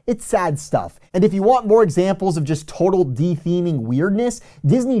paint, it's sad stuff. And if you want more examples of just total de-theming weirdness,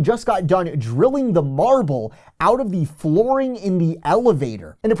 Disney just got done drilling the marble out of the flooring in the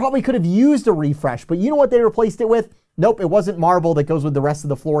elevator. And it probably could have used a refresh, but you know what they replaced it with? Nope, it wasn't marble that goes with the rest of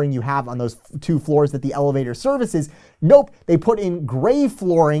the flooring you have on those 2 floors that the elevator services. Nope, they put in gray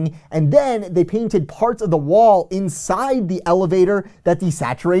flooring and then they painted parts of the wall inside the elevator that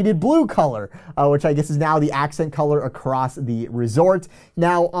desaturated blue color, which I guess is now the accent color across the resort.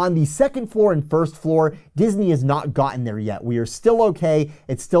 Now on the 2nd floor and 1st floor, Disney has not gotten there yet. We are still okay.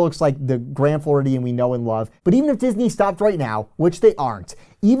 It still looks like the Grand Floridian we know and love. But even if Disney stopped right now, which they aren't,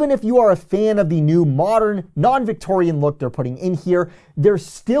 even if you are a fan of the new modern, non-Victorian look they're putting in here, there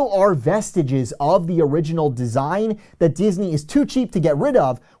still are vestiges of the original design that Disney is too cheap to get rid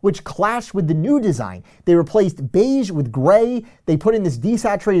of, which clash with the new design. They replaced beige with gray, they put in this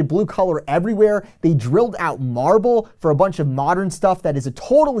desaturated blue color everywhere, they drilled out marble for a bunch of modern stuff that is a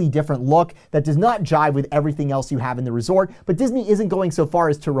totally different look that does not jive with everything else you have in the resort, but Disney isn't going so far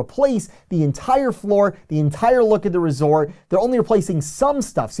as to replace the entire floor, the entire look of the resort. They're only replacing some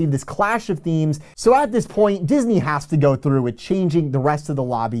stuff, so you have this clash of themes. So at this point, Disney has to go through with changing the rest of the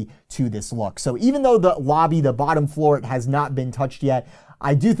lobby to this look. So even though the lobby, the bottom floor, it has not been touched yet,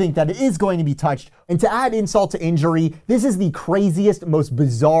 I do think that it is going to be touched. And to add insult to injury, this is the craziest, most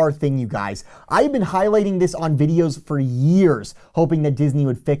bizarre thing, you guys. I've been highlighting this on videos for years, hoping that Disney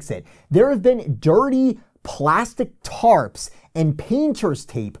would fix it. There have been dirty plastic tarps and painter's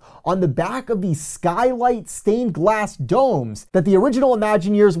tape on the back of these skylight stained glass domes that the original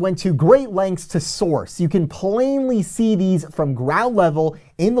Imagineers went to great lengths to source. You can plainly see these from ground level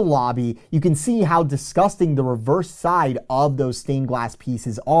in the lobby. You can see how disgusting the reverse side of those stained glass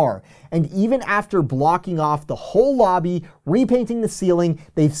pieces are. And even after blocking off the whole lobby, repainting the ceiling,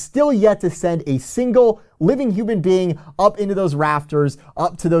 they've still yet to send a single living human being up into those rafters,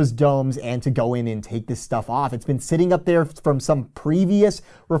 up to those domes, and to go in and take this stuff off. It's been sitting up there from some previous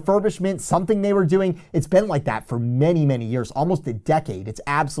refurbishment, something they were doing. It's been like that for many, many years, almost a decade. It's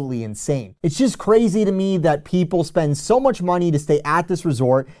absolutely insane. It's just crazy to me that people spend so much money to stay at this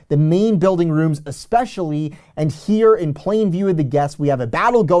resort, the main building rooms especially, and here in plain view of the guests, we have a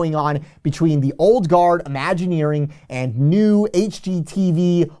battle going on between the old guard Imagineering and new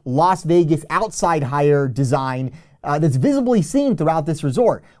HGTV Las Vegas outside hire design that's visibly seen throughout this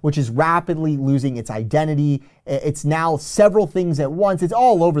resort, which is rapidly losing its identity. It's now several things at once. It's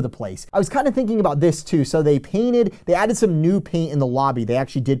all over the place. I was kind of thinking about this too. So they added some new paint in the lobby. They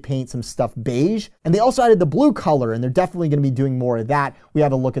actually did paint some stuff beige, and they also added the blue color, and they're definitely going to be doing more of that. We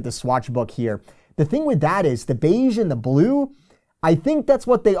have a look at the swatch book here. The thing with that is the beige and the blue, I think that's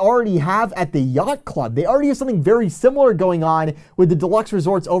what they already have at the Yacht Club. They already have something very similar going on with the deluxe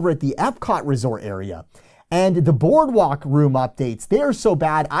resorts over at the Epcot Resort area. And the boardwalk room updates, they're so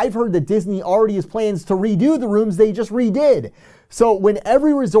bad, I've heard that Disney already has plans to redo the rooms they just redid. So when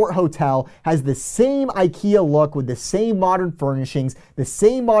every resort hotel has the same IKEA look with the same modern furnishings, the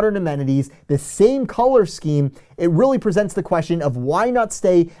same modern amenities, the same color scheme, it really presents the question of why not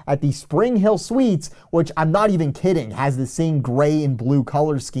stay at the Spring Hill Suites, which I'm not even kidding, has the same gray and blue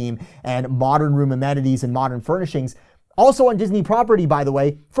color scheme and modern room amenities and modern furnishings. Also on Disney property, by the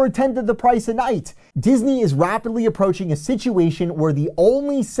way, for a tenth of the price a night. Disney is rapidly approaching a situation where the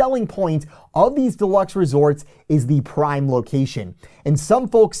only selling point of these deluxe resorts is the prime location. And some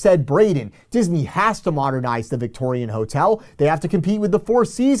folks said, Brayden, Disney has to modernize the Victorian Hotel. They have to compete with the Four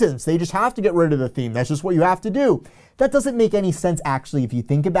Seasons. They just have to get rid of the theme. That's just what you have to do. That doesn't make any sense actually if you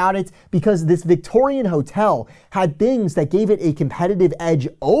think about it, because this Victorian hotel had things that gave it a competitive edge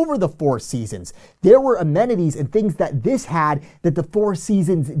over the Four Seasons. There were amenities and things that this had that the Four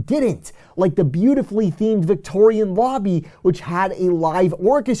Seasons didn't, like the beautifully themed Victorian lobby, which had a live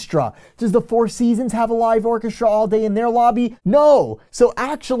orchestra. Does the Four Seasons have a live orchestra all day in their lobby? No. So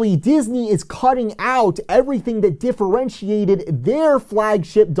actually Disney is cutting out everything that differentiated their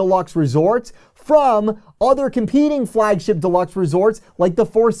flagship deluxe resorts from other competing flagship deluxe resorts like the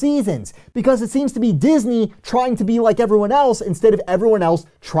Four Seasons, because it seems to be Disney trying to be like everyone else instead of everyone else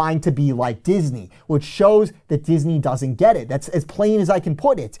trying to be like Disney, which shows that Disney doesn't get it. That's as plain as I can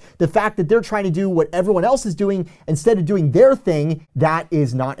put it. The fact that they're trying to do what everyone else is doing instead of doing their thing, that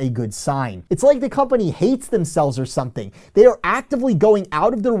is not a good sign. It's like the company hates themselves or something. They are actively going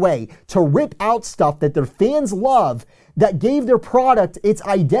out of their way to rip out stuff that their fans love that gave their product its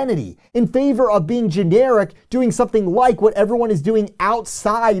identity in favor of being generic, doing something like what everyone is doing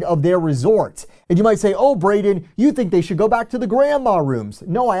outside of their resort. And you might say, oh, Brayden, you think they should go back to the grandma rooms.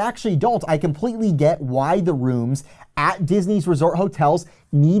 No, I actually don't. I completely get why the rooms at Disney's resort hotels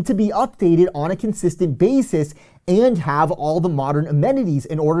need to be updated on a consistent basis and have all the modern amenities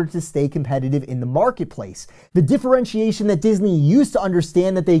in order to stay competitive in the marketplace. The differentiation that Disney used to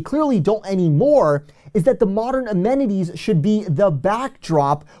understand that they clearly don't anymore is that the modern amenities should be the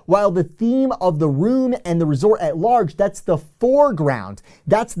backdrop, while the theme of the room and the resort at large, that's the foreground.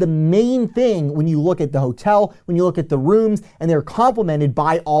 That's the main thing when you look at the hotel, when you look at the rooms, and they're complemented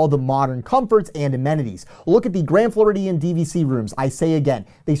by all the modern comforts and amenities. Look at the Grand Floridian DVC rooms. I say again,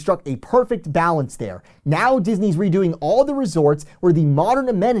 they struck a perfect balance there. Now Disney's redoing all the resorts where the modern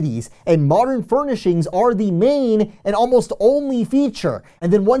amenities and modern furnishings are the main and almost only feature.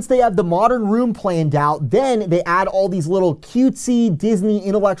 And then once they have the modern room planned out, then they add all these little cutesy Disney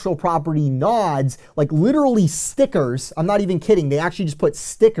intellectual property nods, like literally stickers. I'm not even kidding. They actually just put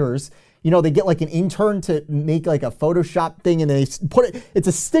stickers. You know, they get like an intern to make like a Photoshop thing, and they put it, it's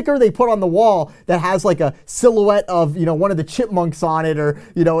a sticker they put on the wall that has like a silhouette of, you know, one of the chipmunks on it, or,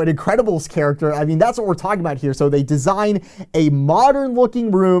 you know, an Incredibles character. I mean, that's what we're talking about here. So they design a modern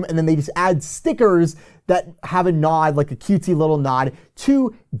looking room, and then they just add stickers that have a nod, like a cutesy little nod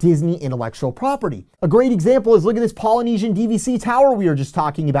to Disney intellectual property. A great example is, look at this Polynesian DVC Tower we were just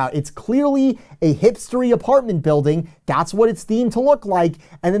talking about. It's clearly a hipstery apartment building. That's what it's themed to look like.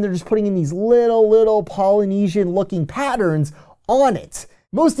 And then they're just putting in these little Polynesian looking patterns on it.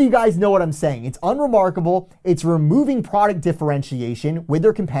 Most of you guys know what I'm saying. It's unremarkable, it's removing product differentiation with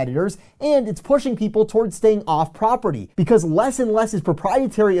their competitors, and it's pushing people towards staying off property. Because less and less is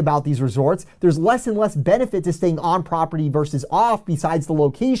proprietary about these resorts, there's less and less benefit to staying on property versus off besides the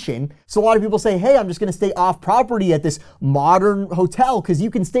location. So a lot of people say, hey, I'm just gonna stay off property at this modern hotel, because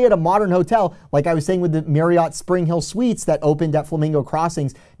you can stay at a modern hotel, like I was saying with the Marriott Spring Hill Suites that opened at Flamingo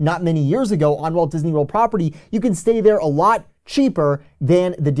Crossings not many years ago on Walt Disney World property. You can stay there a lot cheaper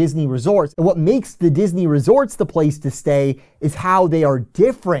than the Disney resorts. And what makes the Disney resorts the place to stay is how they are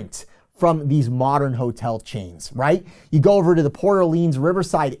different from these modern hotel chains, right? You go over to the Port Orleans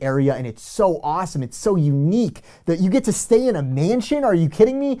Riverside area and it's so awesome. It's so unique that you get to stay in a mansion. Are you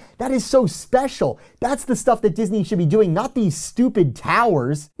kidding me? That is so special. That's the stuff that Disney should be doing, not these stupid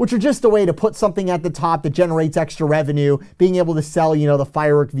towers, which are just a way to put something at the top that generates extra revenue, being able to sell, you know, the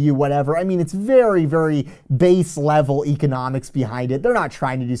firework view, whatever. I mean, it's very, very base level economics behind it. They're not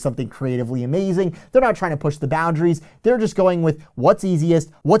trying to do something creatively amazing. They're not trying to push the boundaries. They're just going with what's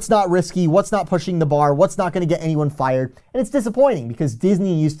easiest, what's not risky, what's not pushing the bar, what's not going to get anyone fired. And it's disappointing because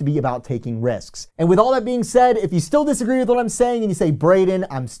Disney used to be about taking risks. And with all that being said, if you still disagree with what I'm saying and you say, Brayden,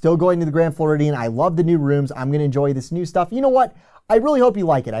 I'm still going to the Grand Floridian, I love the new rooms, I'm going to enjoy this new stuff, you know what? I really hope you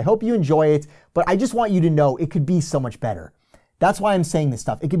like it. I hope you enjoy it, but I just want you to know it could be so much better. That's why I'm saying this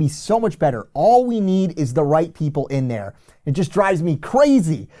stuff. It could be so much better. All we need is the right people in there. It just drives me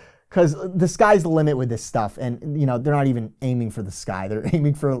crazy, because the sky's the limit with this stuff. And, you know, they're not even aiming for the sky. They're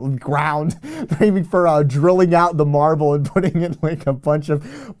aiming for ground. They're aiming for drilling out the marble and putting in like a bunch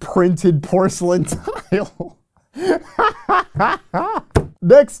of printed porcelain tile.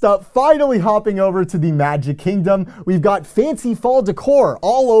 Next up, finally hopping over to the Magic Kingdom, we've got fancy fall decor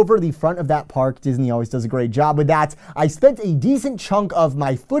all over the front of that park. Disney always does a great job with that. I spent a decent chunk of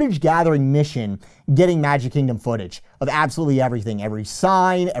my footage gathering mission getting Magic Kingdom footage of absolutely everything, every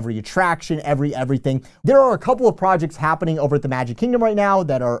sign, every attraction, everything. There are a couple of projects happening over at the Magic Kingdom right now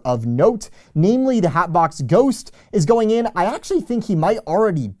that are of note, namely the Hatbox Ghost is going in. I actually think he might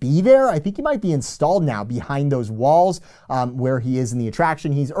already be there. I think he might be installed now behind those walls where he is in the attraction.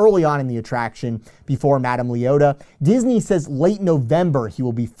 He's early on in the attraction before Madame Leota. Disney says late November he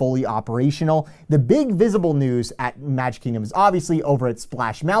will be fully operational. The big visible news at Magic Kingdom is obviously over at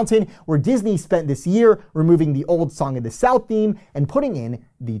Splash Mountain, where Disney spent this year removing the old Song of the South theme and putting in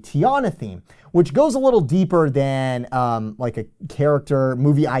the Tiana theme, which goes a little deeper than like a character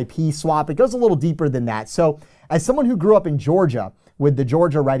movie IP swap. It goes a little deeper than that. So as someone who grew up in Georgia with the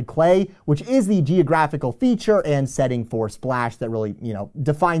Georgia red clay, which is the geographical feature and setting for Splash that really, you know,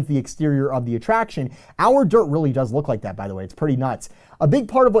 defines the exterior of the attraction, our dirt really does look like that, by the way. It's pretty nuts. A big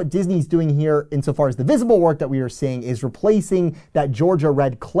part of what Disney's doing here, insofar as the visible work that we are seeing, is replacing that Georgia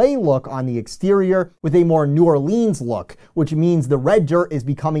red clay look on the exterior with a more New Orleans look, which means the red dirt is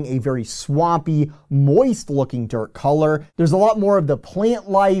becoming a very swampy, moist looking dirt color. There's a lot more of the plant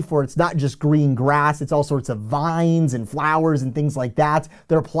life where it's not just green grass, it's all sorts of vines and flowers and things like that.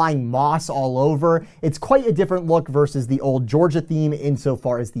 They're applying moss all over. It's quite a different look versus the old Georgia theme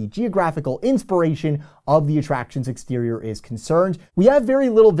insofar as the geographical inspiration of the attraction's exterior is concerned. We have very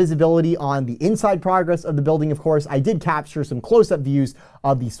little visibility on the inside progress of the building, of course. I did capture some close-up views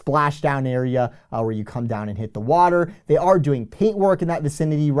of the splashdown area where you come down and hit the water. They are doing paint work in that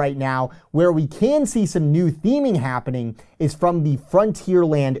vicinity right now. Where we can see some new theming happening is from the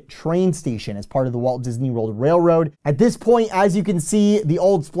Frontierland train station as part of the Walt Disney World Railroad. At this point, as you can see, the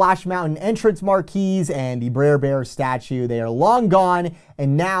old Splash Mountain entrance marquees and the Brer Bear statue, they are long gone,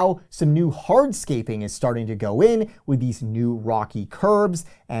 and now some new hardscaping is starting to go in with these new rocky curbs,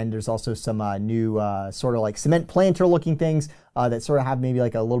 and there's also some new sort of like cement planter looking things that sort of have maybe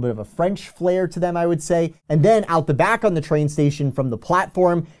like a little bit of a French flair to them, I would say. And then out the back on the train station from the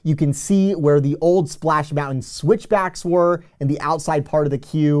platform, you can see where the old Splash Mountain switchbacks were in the outside part of the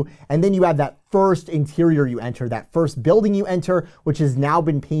queue. And then you have that first interior you enter, that first building you enter, which has now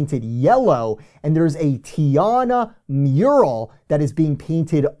been painted yellow. And there's a Tiana mural that is being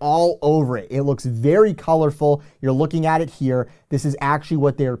painted all over it. It looks very colorful. You're looking at it here. This is actually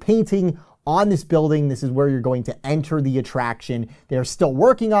what they're painting on this building. This is where you're going to enter the attraction. They're still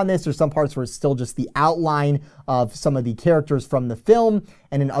working on this. There's some parts where it's still just the outline of some of the characters from the film.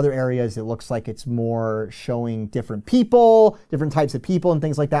 And in other areas, it looks like it's more showing different people, different types of people and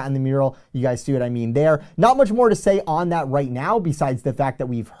things like that in the mural. You guys see what I mean there. Not much more to say on that right now, besides the fact that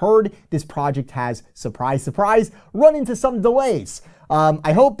we've heard this project has, surprise, surprise, run into some delays.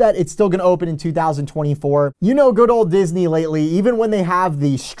 I hope that it's still going to open in 2024. You know, good old Disney lately, even when they have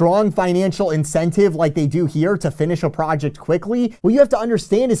the strong financial incentive like they do here to finish a project quickly, what you have to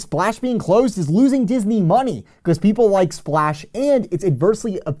understand is Splash being closed is losing Disney money because people like Splash, and it's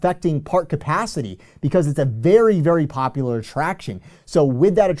adversely affecting park capacity because it's a very, very popular attraction. So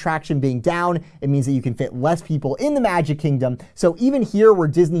with that attraction being down, it means that you can fit less people in the Magic Kingdom. So even here where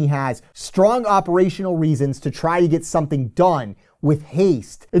Disney has strong operational reasons to try to get something done with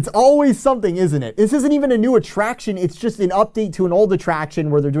haste. It's always something, isn't it? This isn't even a new attraction. It's just an update to an old attraction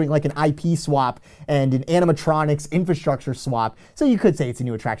where they're doing like an IP swap and an animatronics infrastructure swap. So you could say it's a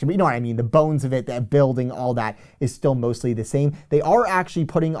new attraction, but you know what I mean? The bones of it, that building, all that is still mostly the same. They are actually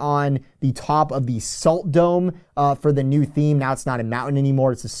putting on the top of the Salt Dome for the new theme. Now it's not a mountain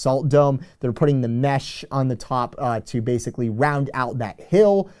anymore, it's a Salt Dome. They're putting the mesh on the top to basically round out that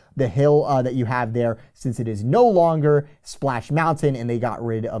hill. The hill that you have there, since it is no longer Splash Mountain, and they got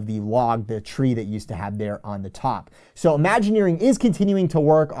rid of the log, the tree that used to have there on the top. So Imagineering is continuing to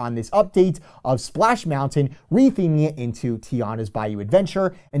work on this update of Splash Mountain, retheming it into Tiana's Bayou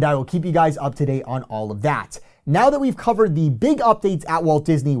Adventure, and I will keep you guys up to date on all of that. Now that we've covered the big updates at Walt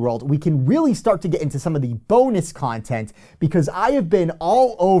Disney World, we can really start to get into some of the bonus content because I have been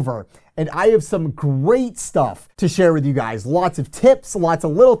all over and I have some great stuff to share with you guys. Lots of tips, lots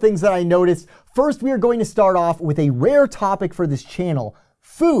of little things that I noticed. First, we are going to start off with a rare topic for this channel,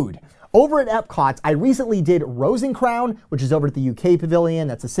 food. Over at Epcot, I recently did Rose and Crown, which is over at the UK Pavilion.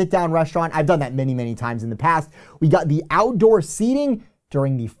 That's a sit-down restaurant. I've done that many, many times in the past. We got the outdoor seating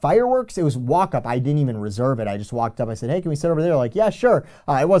during the fireworks. It was walk up. I didn't even reserve it. I just walked up. I said, hey, can we sit over there? Like, yeah, sure.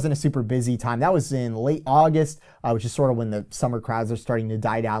 It wasn't a super busy time. That was in late August, which is sort of when the summer crowds are starting to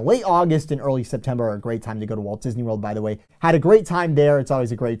die down. Late August and early September are a great time to go to Walt Disney World, by the way. Had a great time there. It's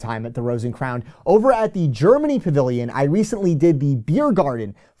always a great time at the Rose and Crown. Over at the Germany Pavilion, I recently did the beer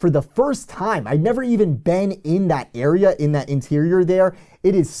garden for the first time. I'd never even been in that area, in that interior there.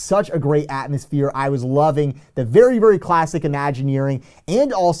 It is such a great atmosphere. I was loving the very, very classic Imagineering.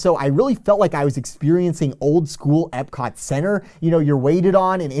 And also, I really felt like I was experiencing old school Epcot Center. You know, you're waited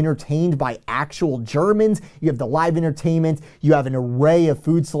on and entertained by actual Germans. You have the live entertainment. You have an array of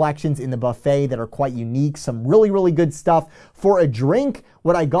food selections in the buffet that are quite unique. Some really, really good stuff. For a drink,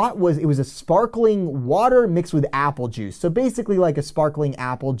 what I got was, it was a sparkling water mixed with apple juice. So basically like a sparkling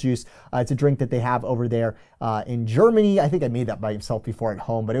apple juice. It's a drink that they have over there in Germany. I think I made that by myself before at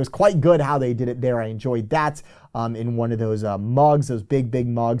home, but it was quite good how they did it there. I enjoyed that in one of those mugs, those big, big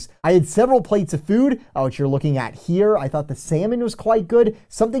mugs. I had several plates of food, which you're looking at here. I thought the salmon was quite good.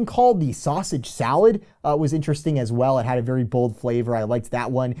 Something called the sausage salad was interesting as well. It had a very bold flavor. I liked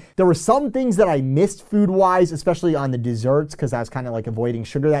that one. There were some things that I missed food-wise, especially on the desserts, because I was kind of like avoiding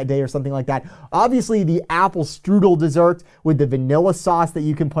sugar that day or something like that. Obviously, the apple strudel dessert with the vanilla sauce that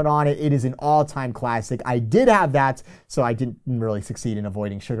you can put on it, it is an all-time classic. I did have that, so I didn't really succeed in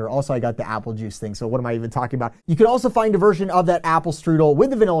avoiding sugar. Also, I got the apple juice thing, so what am I even talking about? You can also find a version of that apple strudel with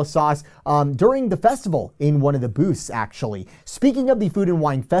the vanilla sauce during the festival in one of the booths, actually. Speaking of the Food and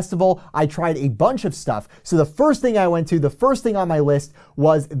Wine Festival, I tried a bunch of stuff. So the first thing I went to, the first thing on my list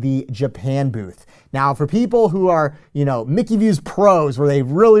was the Japan booth. Now, for people who are, you know, Mickey Views pros, where they've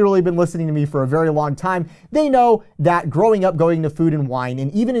really, really been listening to me for a very long time, they know that growing up going to Food and Wine, and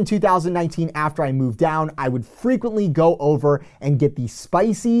even in 2019 after I moved down, I would frequently go over and get the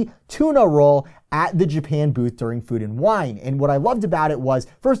spicy tuna roll at the Japan booth during Food and Wine. And what I loved about it was,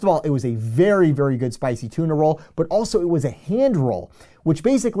 first of all, it was a very, very good spicy tuna roll, but also it was a hand roll, which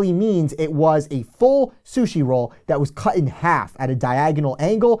basically means it was a full sushi roll that was cut in half at a diagonal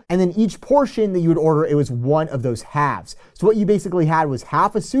angle, and then each portion that you would order, it was one of those halves. So what you basically had was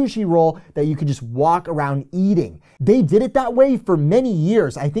half a sushi roll that you could just walk around eating. They did it that way for many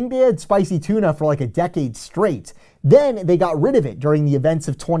years. I think they had spicy tuna for like a decade straight. Then they got rid of it during the events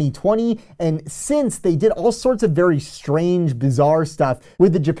of 2020, and since they did all sorts of very strange, bizarre stuff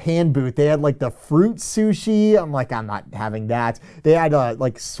with the Japan booth. They had like the fruit sushi. I'm like, I'm not having that. They had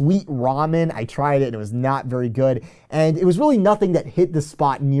like sweet ramen. I tried it and it was not very good. And it was really nothing that hit the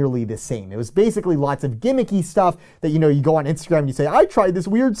spot nearly the same. It was basically lots of gimmicky stuff that, you know, you go on Instagram and you say, I tried this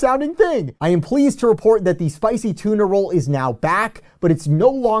weird sounding thing. I am pleased to report that the spicy tuna roll is now back, but it's no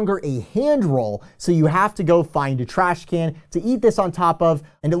longer a hand roll. So you have to go find a trash can to eat this on top of.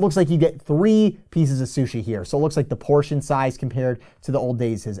 And it looks like you get 3 pieces of sushi here. So it looks like the portion size compared to the old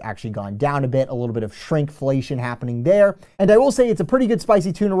days has actually gone down a bit, a little bit of shrinkflation happening there. And I will say it's a pretty good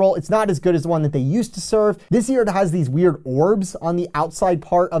spicy tuna roll. It's not as good as the one that they used to serve. This year it has these weird orbs on the outside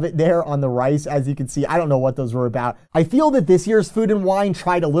part of it there on the rice, as you can see. I don't know what those were about. I feel that this year's Food and Wine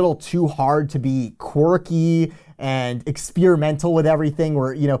tried a little too hard to be quirky and experimental with everything,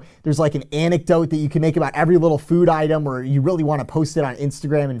 where, you know, there's like an anecdote that you can make about every little food item, or you really want to post it on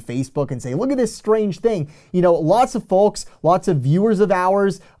Instagram and Facebook and say, look at this strange thing. You know, lots of folks, lots of viewers of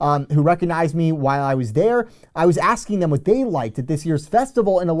ours who recognized me while I was there, I was asking them what they liked at this year's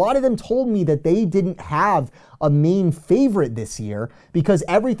festival, and a lot of them told me that they didn't have a main favorite this year because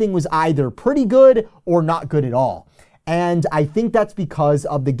everything was either pretty good or not good at all. And I think that's because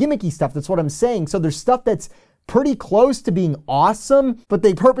of the gimmicky stuff. That's what I'm saying. So there's stuff that's pretty close to being awesome, but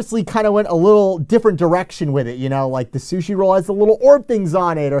they purposely kind of went a little different direction with it. You know, like the sushi roll has the little orb things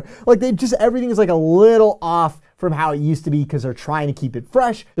on it, or like they just, everything is like a little off from how it used to be because they're trying to keep it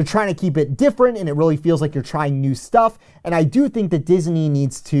fresh. They're trying to keep it different, and it really feels like you're trying new stuff. And I do think that Disney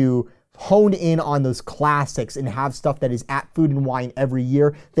needs to hone in on those classics and have stuff that is at Food and Wine every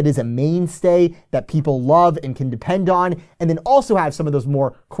year, that is a mainstay that people love and can depend on, and then also have some of those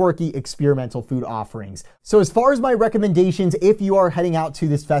more quirky experimental food offerings. So as far as my recommendations, if you are heading out to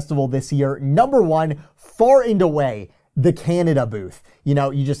this festival this year, number one, far and away, the Canada booth. You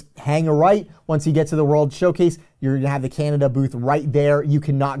know, you just hang a right. Once you get to the World Showcase, you're gonna have the Canada booth right there. You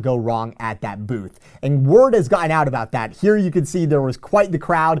cannot go wrong at that booth. And word has gotten out about that. Here you can see there was quite the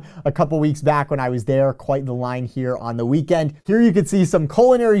crowd a couple weeks back when I was there, quite the line here on the weekend. Here you can see some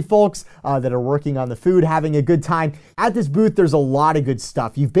culinary folks that are working on the food, having a good time. At this booth, there's a lot of good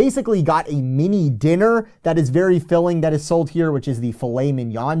stuff. You've basically got a mini dinner that is very filling that is sold here, which is the filet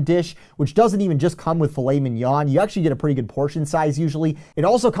mignon dish, which doesn't even just come with filet mignon. You actually get a pretty good portion size usually. It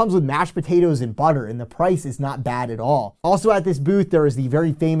also comes with mashed potatoes and butter, and the price is not bad at all. Also at this booth, there is the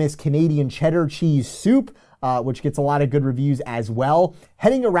very famous Canadian cheddar cheese soup, which gets a lot of good reviews as well.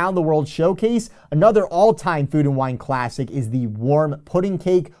 Heading around the World Showcase, another all-time Food and Wine classic is the warm pudding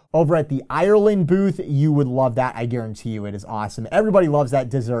cake. Over at the Ireland booth, you would love that. I guarantee you it is awesome. Everybody loves that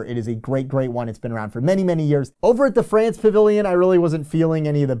dessert. It is a great, great one. It's been around for many, many years. Over at the France Pavilion, I really wasn't feeling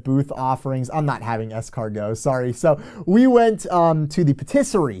any of the booth offerings. I'm not having escargot, sorry. So we went to the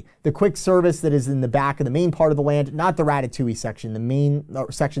patisserie, the quick service that is in the back of the main part of the land, not the ratatouille section, the main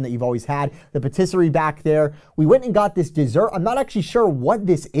section that you've always had, the patisserie back there. We went and got this dessert. I'm not actually sure what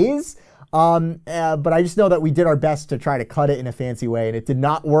this is. But I just know that we did our best to try to cut it in a fancy way, and it did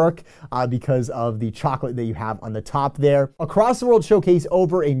not work because of the chocolate that you have on the top there. Across the World Showcase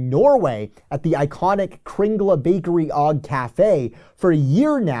over in Norway at the iconic Kringla Bakery Og Cafe for a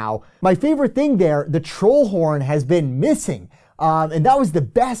year now, my favorite thing there, the troll horn has been missing. And that was the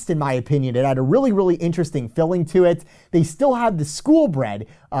best in my opinion. It had a really, really interesting filling to it. They still have the school bread,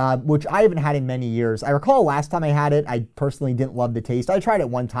 which I haven't had in many years. I recall last time I had it, I personally didn't love the taste. I tried it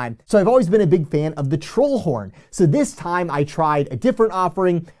one time. So I've always been a big fan of the troll horn. So this time I tried a different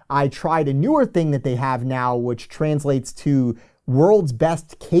offering. I tried a newer thing that they have now, which translates to World's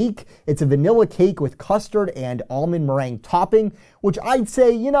Best Cake. It's a vanilla cake with custard and almond meringue topping, which I'd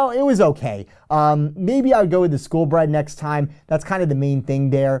say, you know, it was okay. Maybe I would go with the school bread next time. That's kind of the main thing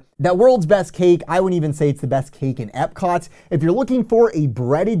there. That World's Best Cake, I wouldn't even say it's the best cake in Epcot. If you're looking for a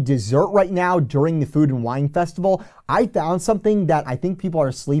breaded dessert right now during the Food and Wine Festival, I found something that I think people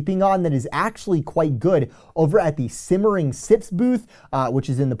are sleeping on that is actually quite good over at the Simmering Sips booth, which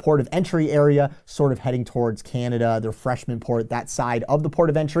is in the port of entry area, sort of heading towards Canada, the refreshment port, that side of the port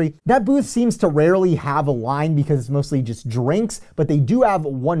of entry. That booth seems to rarely have a line because it's mostly just drinks, but they do have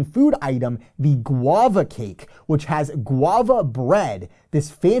one food item, the guava cake, which has guava bread, this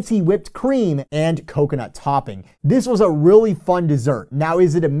fancy whipped cream, and coconut topping. This was a really fun dessert. Now,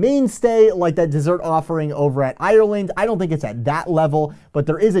 is it a mainstay like that dessert offering over at Ireland? I don't think it's at that level, but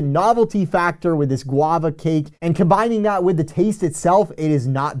there is a novelty factor with this guava cake, and combining that with the taste itself, it is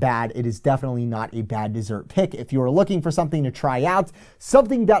not bad. It is definitely not a bad dessert pick. If you are looking for something to try out,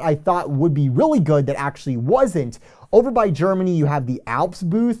 something that I thought would be really good that actually wasn't, over by Germany, you have the Alps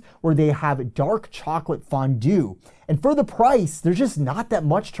booth where they have dark chocolate fondue. And for the price, there's just not that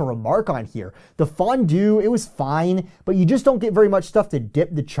much to remark on here. The fondue, it was fine, but you just don't get very much stuff to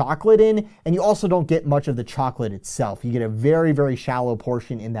dip the chocolate in, and you also don't get much of the chocolate itself. You get a very, very shallow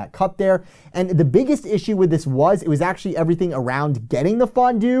portion in that cup there. And the biggest issue with this was, it was actually everything around getting the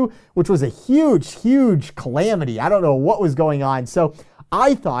fondue, which was a huge, huge calamity. I don't know what was going on. So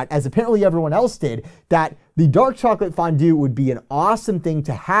I thought, as apparently everyone else did, that the dark chocolate fondue would be an awesome thing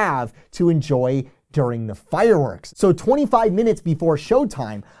to have to enjoy during the fireworks. So 25 minutes before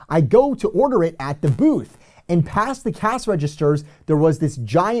showtime, I go to order it at the booth. And past the cash registers, there was this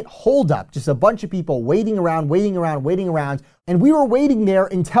giant holdup, just a bunch of people waiting around, And we were waiting there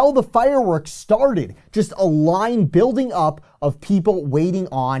until the fireworks started. Just a line building up of people waiting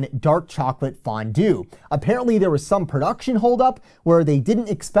on dark chocolate fondue. Apparently there was some production holdup where they didn't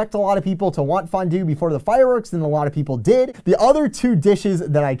expect a lot of people to want fondue before the fireworks, and a lot of people did. The other two dishes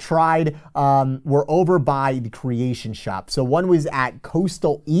that I tried were over by the Creation Shop. So one was at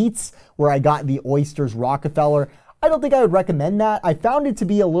Coastal Eats, where I got the Oysters Rockefeller. I don't think I would recommend that. I found it to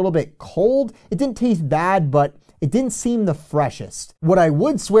be a little bit cold. It didn't taste bad, but it didn't seem the freshest. What I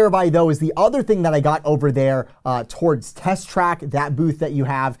would swear by though is the other thing that I got over there towards Test Track, that booth that you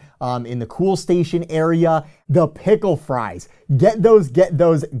have in the Cool Station area, the pickle fries. Get those, get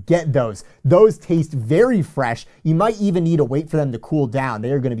those, get those. Those taste very fresh. You might even need to wait for them to cool down.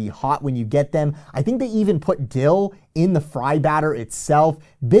 They are gonna be hot when you get them. I think they even put dill in the fry batter itself.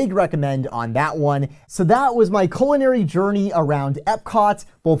 Big recommend on that one. So that was my culinary journey around Epcot,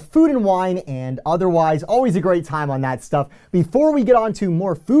 both food and wine and otherwise. Always a great time on that stuff. Before we get on to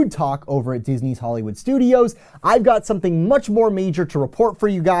more food talk over at Disney's Hollywood Studios, I've got something much more major to report for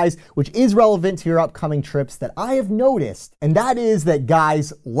you guys, which is relevant to your upcoming trips that I have noticed. And that is that,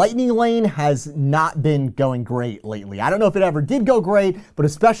 guys, Lightning Lane has not been going great lately. I don't know if it ever did go great, but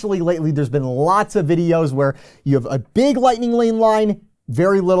especially lately, there's been lots of videos where you have a big Lightning Lane line,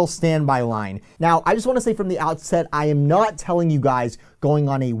 very little standby line. Now, I just want to say from the outset, I am not telling you guys going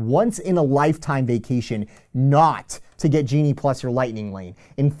on a once-in-a-lifetime vacation not to get Genie Plus or Lightning Lane.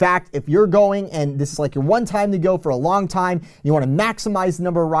 In fact, if you're going and this is like your one time to go for a long time, you want to maximize the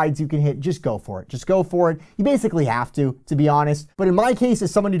number of rides you can hit, just go for it. Just go for it. You basically have to be honest. But in my case, as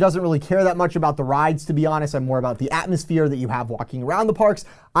someone who doesn't really care that much about the rides, to be honest, I'm more about the atmosphere that you have walking around the parks.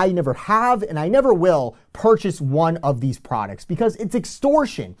 I never have and I never will purchase one of these products because it's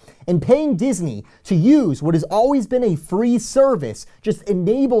extortion. And paying Disney to use what has always been a free service just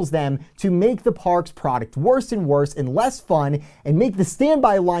enables them to make the park's product worse and worse and less fun and make the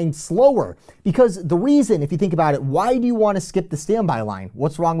standby line slower. Because the reason, if you think about it, why do you want to skip the standby line?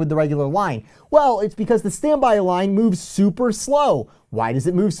 What's wrong with the regular line? Well, it's because the standby line moves super slow. Why does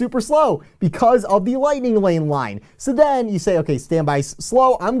it move super slow? Because of the Lightning Lane line. So then you say, okay, standby's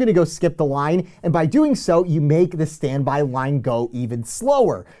slow, I'm gonna go skip the line. And by doing so, you make the standby line go even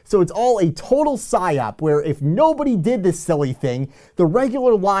slower. So it's all a total psyop where if nobody did this silly thing, the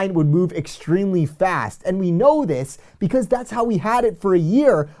regular line would move extremely fast. And we know this because that's how we had it for a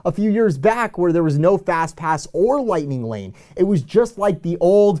year, a few years back, where there was no Fast Pass or Lightning Lane. It was just like the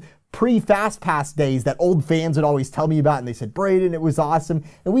old pre-Fast Pass days that old fans would always tell me about, and they said, Brayden, it was awesome.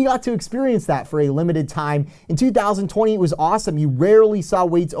 And we got to experience that for a limited time. In 2020, it was awesome. You rarely saw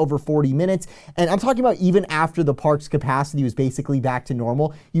waits over 40 minutes. And I'm talking about even after the park's capacity was basically back to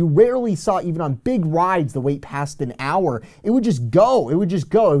normal. You rarely saw, even on big rides, the wait past an hour. It would just go. It would just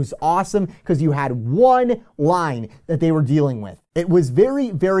go. It was awesome because you had one line that they were dealing with. It was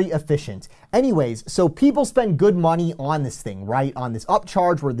very, very efficient. Anyways, so people spend good money on this thing, right? On this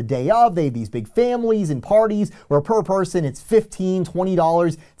upcharge where the day of, they have these big families and parties where per person it's $15,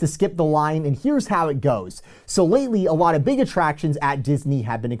 $20 to skip the line. And here's how it goes. So lately, a lot of big attractions at Disney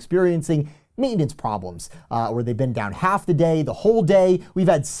have been experiencing maintenance problems where they've been down half the day, the whole day. We've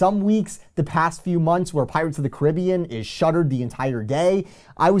had some weeks the past few months where Pirates of the Caribbean is shuttered the entire day.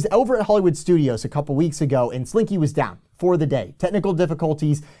 I was over at Hollywood Studios a couple weeks ago and Slinky was down for the day. Technical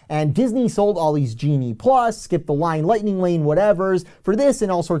difficulties, and Disney sold all these Genie Plus, Skip the Line, Lightning Lane, whatevers for this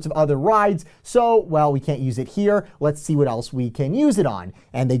and all sorts of other rides. So, well, we can't use it here. Let's see what else we can use it on.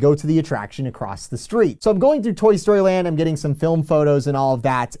 And they go to the attraction across the street. So I'm going through Toy Story Land, I'm getting some film photos and all of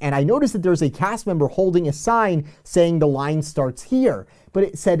that, and I noticed that there's a cast member holding a sign saying the line starts here. But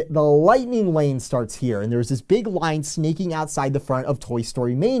it said the Lightning Lane starts here, and there's this big line snaking outside the front of Toy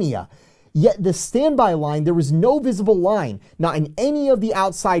Story Mania. Yet the standby line, there was no visible line, not in any of the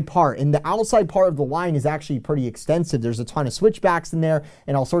outside part. And the outside part of the line is actually pretty extensive. There's a ton of switchbacks in there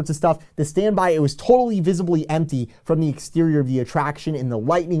and all sorts of stuff. The standby, it was totally visibly empty from the exterior of the attraction. In the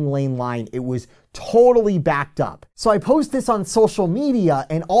Lightning Lane line, it was totally backed up. So I post this on social media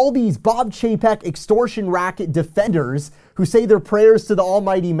and all these Bob Chapek extortion racket defenders who say their prayers to the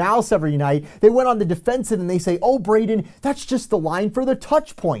almighty mouse every night, they went on the defensive and they say, oh, Brayden, that's just the line for the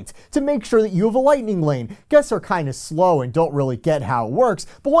touch point to make sure that you have a Lightning Lane. Guests are kind of slow and don't really get how it works,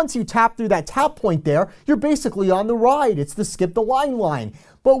 but once you tap through that tap point there, you're basically on the ride. It's the skip the line line.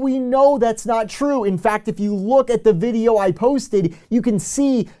 But we know that's not true. In fact, if you look at the video I posted, you can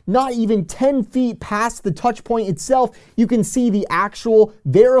see not even 10 feet past the touch point itself, you can see the actual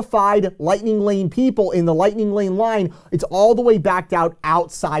verified Lightning Lane people in the Lightning Lane line. It's all the way backed out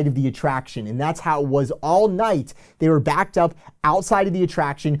outside of the attraction. And that's how it was all night. They were backed up outside of the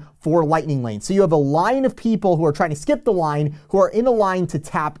attraction for Lightning Lane. So you have a line of people who are trying to skip the line, who are in a line to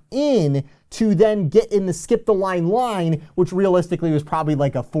tap in to then get in the skip the line, which realistically was probably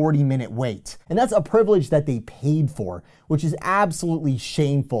like a 40-minute wait. And that's a privilege that they paid for, which is absolutely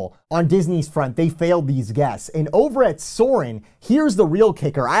shameful. On Disney's front, they failed these guests. And over at Soarin, here's the real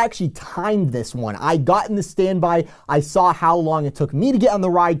kicker. I actually timed this one. I got in the standby. I saw how long it took me to get on the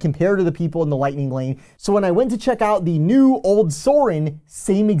ride compared to the people in the Lightning Lane. So when I went to check out the new old Soarin,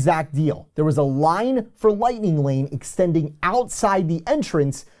 same exact deal. There was a line for Lightning Lane extending outside the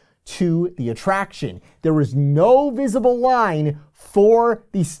entrance to the attraction. There was no visible line for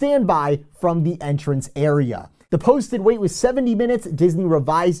the standby from the entrance area. The posted wait was 70 minutes. Disney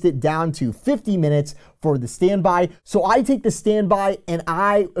revised it down to 50 minutes for the standby. So I take the standby and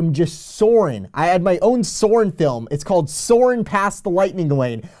I am just soaring. I had my own Soarin film. It's called Soarin Past the Lightning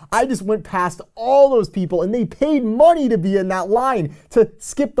Lane. I just went past all those people and they paid money to be in that line, to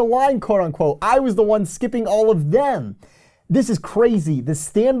skip the line, quote unquote. I was the one skipping all of them. This is crazy. The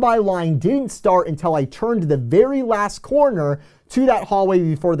standby line didn't start until I turned the very last corner to that hallway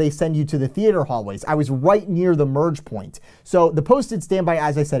before they send you to the theater hallways. I was right near the merge point. So the posted standby,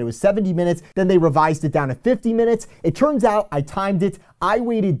 as I said, it was 70 minutes. Then they revised it down to 50 minutes. It turns out I timed it. I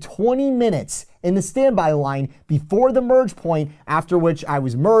waited 20 minutes in the standby line before the merge point, after which I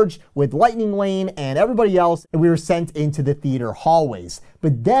was merged with Lightning Lane and everybody else, and we were sent into the theater hallways.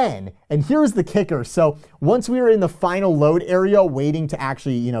 But then, and here's the kicker, so once we were in the final load area waiting to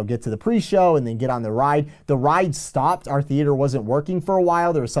actually, get to the pre-show and then get on the ride stopped. Our theater wasn't working for a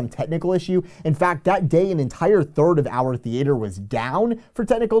while. There was some technical issue. In fact, that day, an entire third of our theater was down for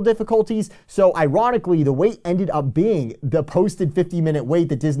technical difficulties. So ironically, the wait ended up being the posted 50-minute wait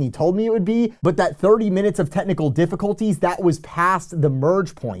that Disney told me it would be, but that 30 minutes of technical difficulties, that was past the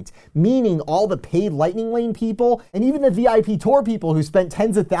merge point, meaning all the paid Lightning Lane people and even the VIP tour people who spent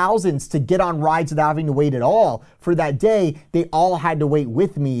tens of thousands to get on rides without having to wait at all for that day, they all had to wait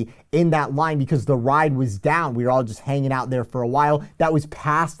with me in that line because the ride was down. We were all just hanging out there for a while. That was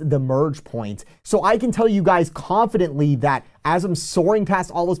past the merge point. So I can tell you guys confidently that as I'm soaring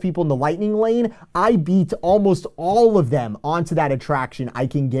past all those people in the Lightning Lane, I beat almost all of them onto that attraction, I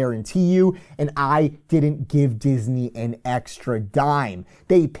can guarantee you, and I didn't give Disney an extra dime.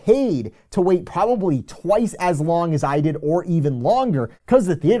 They paid to wait probably twice as long as I did, or even longer, because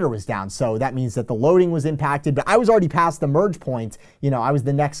the theater was down. So that means that the loading was impacted, but I was already past the merge point. I was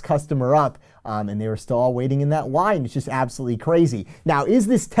the next customer up. And they were still all waiting in that line. It's just absolutely crazy. Now, is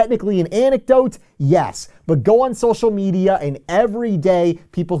this technically an anecdote? Yes, but go on social media and every day,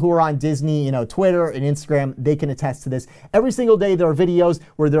 people who are on Disney, Twitter and Instagram, they can attest to this. Every single day, there are videos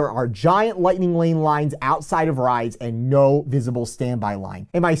where there are giant Lightning Lane lines outside of rides and no visible standby line.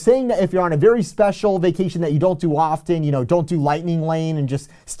 Am I saying that if you're on a very special vacation that you don't do often, don't do Lightning Lane and just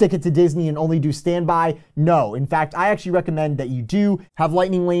stick it to Disney and only do standby? No. In fact, I actually recommend that you do have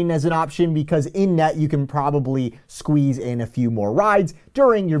Lightning Lane as an option, because in net, you can probably squeeze in a few more rides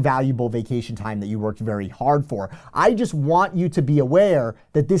during your valuable vacation time that you worked very hard for. I just want you to be aware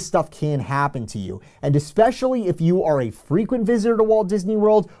that this stuff can happen to you. And especially if you are a frequent visitor to Walt Disney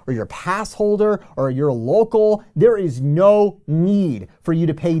World, or you're a pass holder, or you're a local, there is no need for you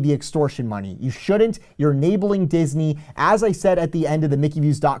to pay the extortion money. You shouldn't. You're enabling Disney. As I said at the end of the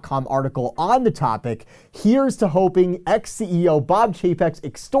MickeyViews.com article on the topic, here's to hoping ex-CEO Bob Chapek's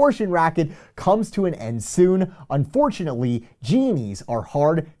extortion racket comes to an end soon. Unfortunately, genies are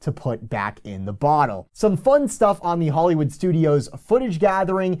hard to put back in the bottle. Some fun stuff on the Hollywood Studios footage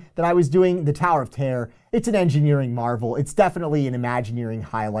gathering that I was doing, the Tower of Terror. It's an engineering marvel. It's definitely an Imagineering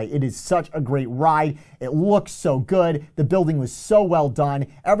highlight. It is such a great ride. It looks so good. The building was so well done.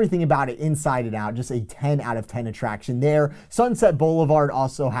 Everything about it inside and out, just a 10 out of 10 attraction there. Sunset Boulevard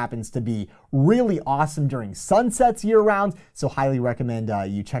also happens to be really awesome during sunsets year round, so highly recommend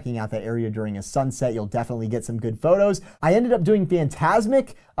you checking out that area during a sunset. You'll definitely get some good photos. I ended up doing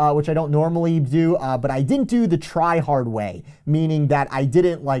Fantasmic, which I don't normally do, but I didn't do the try hard way, meaning that I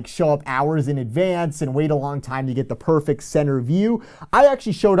didn't show up hours in advance and wait a long time to get the perfect center view. I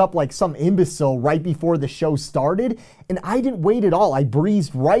actually showed up like some imbecile right before the show started, and I didn't wait at all. I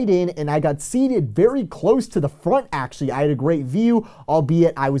breezed right in and I got seated very close to the front. Actually, I had a great view,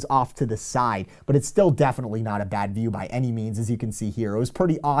 albeit I was off to the side, but it's still definitely not a bad view by any means, as you can see here. It was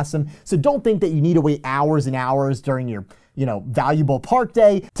pretty awesome. So don't think that you need to wait hours and hours during your valuable park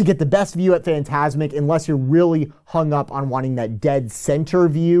day to get the best view at Fantasmic, unless you're really hung up on wanting that dead center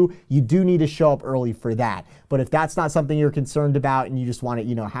view, you do need to show up early for that. But if that's not something you're concerned about and you just want to,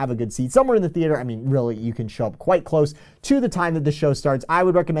 you know, have a good seat somewhere in the theater, I mean, really, you can show up quite close to the time that the show starts. I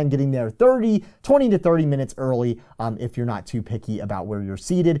would recommend getting there 20 to 30 minutes early if you're not too picky about where you're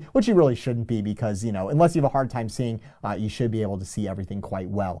seated, which you really shouldn't be because, you know, unless you have a hard time seeing, you should be able to see everything quite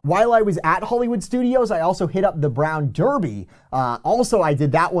well. While I was at Hollywood Studios, I also hit up the Brown Derby. Also, I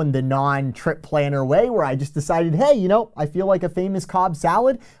did that one the non-trip planner way where I just decided, hey, you know, I feel like a famous Cobb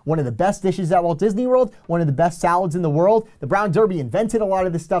salad, one of the best dishes at Walt Disney World, one of the best salads in the world. The Brown Derby invented a lot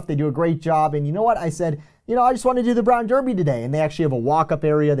of this stuff. They do a great job. And you know what? I said, you know, I just want to do the Brown Derby today. And they actually have a walk-up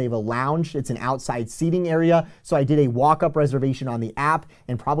area. They have a lounge. It's an outside seating area. So I did a walk-up reservation on the app,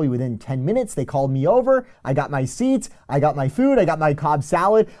 and probably within 10 minutes, they called me over. I got my seats. I got my food. I got my Cobb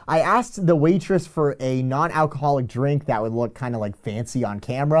salad. I asked the waitress for a non-alcoholic drink that would look kind of like fancy on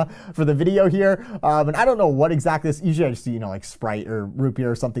camera for the video here. And I don't know what exactly this, usually I just do, you know, like Sprite or root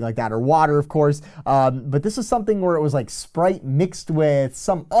beer or something like that, or water, of course. But this is something where it was like Sprite mixed with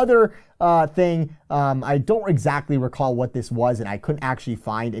some other thing. I don't exactly recall what this was, and I couldn't actually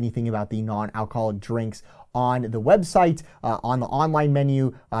find anything about the non-alcoholic drinks on the website, on the online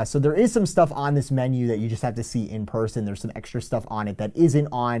menu. So there is some stuff on this menu that you just have to see in person. There's some extra stuff on it that isn't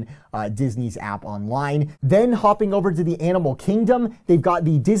on Disney's app online. Then hopping over to the Animal Kingdom, they've got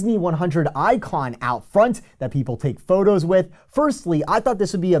the Disney 100 icon out front that people take photos with. Firstly, I thought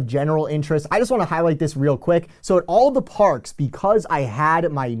this would be of general interest. I just want to highlight this real quick. So at all the parks, because I had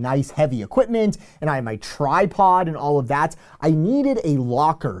my nice heavy equipment and I had my tripod and all of that, I needed a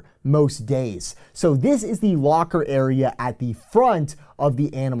locker most days. So this is the locker area at the front of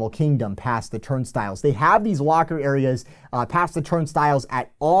the Animal Kingdom past the turnstiles. They have these locker areas past the turnstiles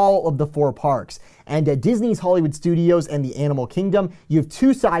at all of the 4 parks. And at Disney's Hollywood Studios and the Animal Kingdom, you have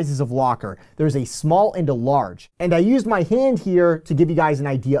 2 sizes of locker. There's a small and a large. And I used my hand here to give you guys an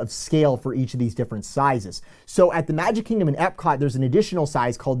idea of scale for each of these different sizes. So at the Magic Kingdom and Epcot, there's an additional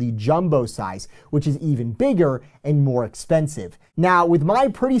size called the jumbo size, which is even bigger and more expensive. Now, with my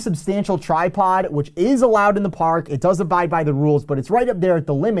pretty substantial tripod, which is allowed in the park, it does abide by the rules, but it's right up there at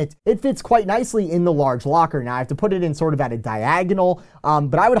the limit, it fits quite nicely in the large locker. Now, I have to put it in sort of at a diagonal,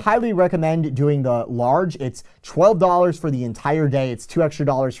 but I would highly recommend doing the large. It's $12 for the entire day. It's $2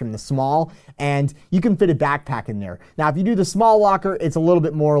 extra from the small, and you can fit a backpack in there. Now, if you do the small locker, it's a little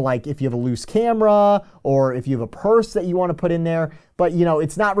bit more like if you have a loose camera or if you have a purse that you want to put in there. But, you know,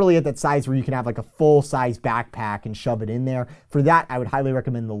 it's not really at that size where you can have like a full-size backpack and shove it in there. For that, I would highly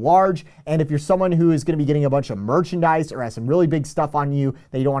recommend the large. And if you're someone who is going to be getting a bunch of merchandise or has some really big stuff on you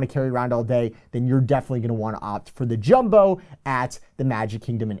that you don't want to carry around all day, then you're definitely going to want to opt for the jumbo at the Magic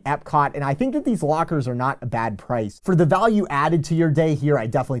Kingdom and Epcot. And I think that these lockers are not a bad price. For the value added to your day here, I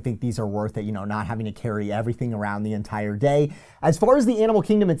definitely think these are worth it, you know, not having to carry everything around the entire day. As far as the Animal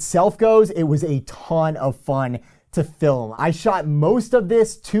Kingdom itself goes, it was a ton of fun to film. I shot most of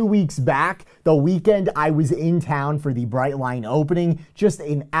this 2 weeks back, the weekend I was in town for the Bright Line opening. Just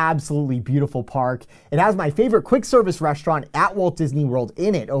an absolutely beautiful park. It has my favorite quick service restaurant at Walt Disney World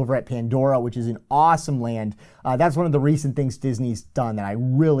in it over at Pandora, which is an awesome land. That's one of the recent things Disney's done that I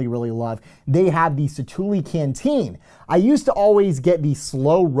really, really love. They have the Satuli Canteen. I used to always get the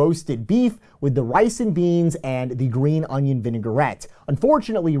slow roasted beef with the rice and beans and the green onion vinaigrette.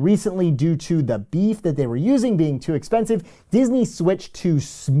 Unfortunately, recently, due to the beef that they were using being too expensive, Disney switched to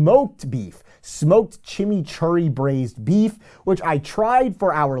smoked beef. Smoked chimichurri braised beef, which I tried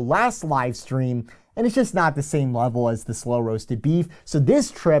for our last live stream, and it's just not the same level as the slow roasted beef. So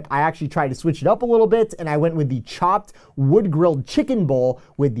this trip, I actually tried to switch it up a little bit, and I went with the chopped wood grilled chicken bowl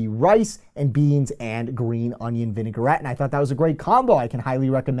with the rice and beans and green onion vinaigrette, and I thought that was a great combo. I can highly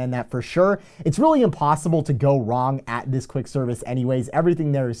recommend that for sure. It's really impossible to go wrong at this quick service anyways.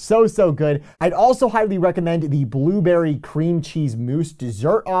 Everything there is so, so good. I'd also highly recommend the blueberry cream cheese mousse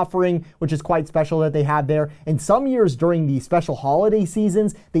dessert offering, which is quite special that they have there. And some years during the special holiday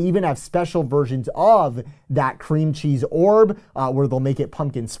seasons, they even have special versions of that cream cheese orb where they'll make it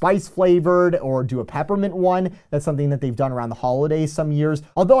pumpkin spice flavored or do a peppermint one. That's something that they've done around the holidays some years.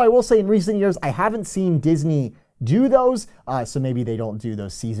 Although I will say in recent years, I haven't seen Disney do those, so maybe they don't do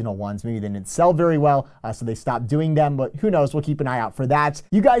those seasonal ones. Maybe they didn't sell very well, so they stopped doing them, but who knows? We'll keep an eye out for that.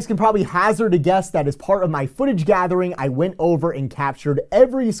 You guys can probably hazard a guess that as part of my footage gathering, I went over and captured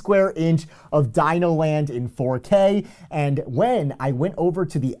every square inch of Dino Land in 4K, and when I went over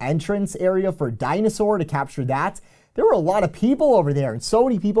to the entrance area for Dinosaur to capture that, there were a lot of people over there, and so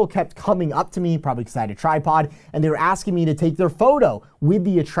many people kept coming up to me, probably because I had a tripod, and they were asking me to take their photo with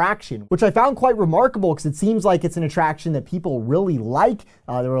the attraction, which I found quite remarkable because it seems like it's an attraction that people really like.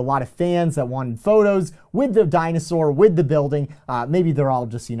 There were a lot of fans that wanted photos with the dinosaur, with the building. Maybe they're all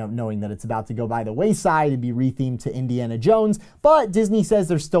just, knowing that it's about to go by the wayside and be rethemed to Indiana Jones, but Disney says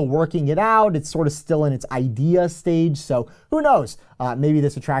they're still working it out. It's sort of still in its idea stage, so who knows? Maybe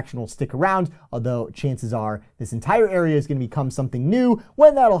this attraction will stick around, although chances are this entire area is going to become something new.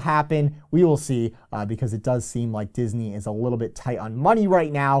 When that'll happen, we will see, because it does seem like Disney is a little bit tight on money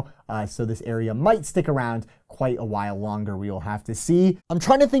right now, so this area might stick around quite a while longer. We will have to see. I'm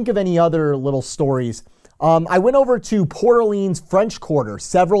trying to think of any other little stories. I went over to Port Orleans French Quarter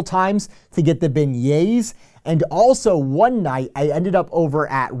several times to get the beignets. And also one night I ended up over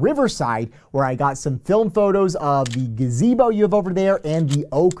at Riverside where I got some film photos of the gazebo you have over there and the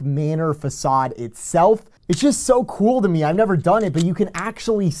Oak Manor facade itself. It's just so cool to me. I've never done it, but you can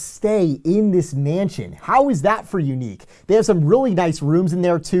actually stay in this mansion. How is that for unique? They have some really nice rooms in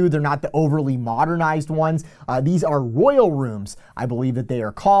there too. They're not the overly modernized ones. These are royal rooms, I believe that they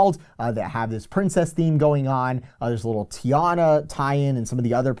are called, that have this princess theme going on. There's a little Tiana tie-in and some of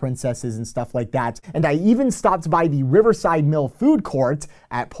the other princesses and stuff like that. And I even stopped by the Riverside Mill food court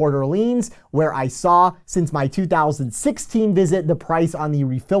at Port Orleans, where I saw, since my 2016 visit, the price on the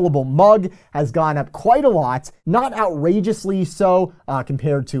refillable mug has gone up quite a lot. Not outrageously so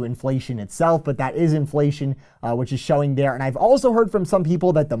compared to inflation itself, but that is inflation, which is showing there. And I've also heard from some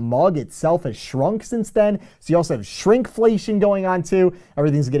people that the mug itself has shrunk since then. So you also have shrinkflation going on too.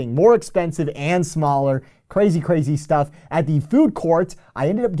 Everything's getting more expensive and smaller. Crazy, crazy stuff. At the food court, I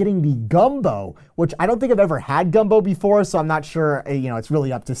ended up getting the gumbo, which I don't think I've ever had gumbo before, so I'm not sure, it's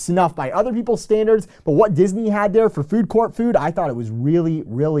really up to snuff by other people's standards. But what Disney had there for food court food, I thought it was really,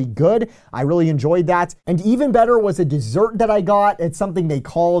 really good. I really enjoyed that. And even better was a dessert that I got. It's something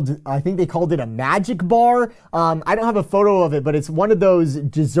I think they called it a magic bar. I don't have a photo of it, but it's one of those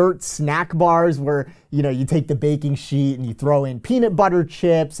dessert snack bars where, you take the baking sheet and you throw in peanut butter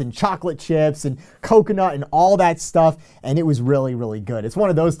chips and chocolate chips and coconut and all that stuff, and it was really, really good. It's one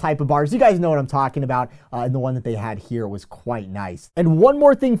of those type of bars. You guys know what I'm talking about, and the one that they had here was quite nice. And one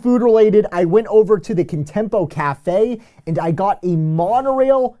more thing food related, I went over to the Contempo Cafe and I got a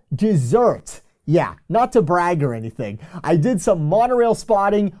monorail dessert. Yeah, not to brag or anything. I did some monorail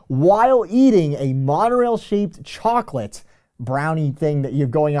spotting while eating a monorail-shaped chocolate brownie thing that you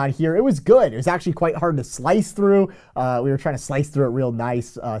have going on here. It was good. It was actually quite hard to slice through. We were trying to slice through it real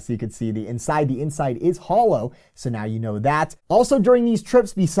nice so you could see the inside. The inside is hollow, so now you know that. Also during these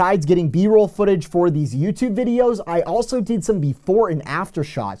trips, besides getting B-roll footage for these YouTube videos, I also did some before and after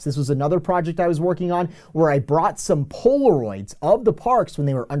shots. This was another project I was working on where I brought some Polaroids of the parks when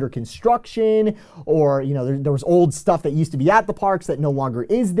they were under construction, or there was old stuff that used to be at the parks that no longer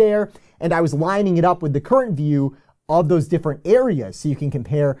is there, and I was lining it up with the current view of those different areas so you can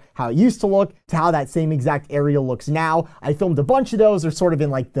compare how it used to look to how that same exact area looks now. I filmed a bunch of those. They're sort of in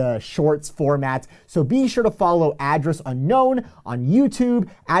like the shorts format. So be sure to follow Address Unknown on YouTube,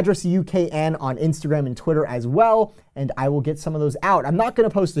 Address UKN on Instagram and Twitter as well, and I will get some of those out. I'm not going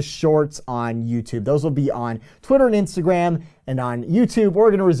to post the shorts on YouTube. Those will be on Twitter and Instagram, and on YouTube, we're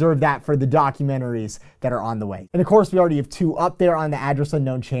going to reserve that for the documentaries that are on the way. And of course, we already have 2 up there on the Address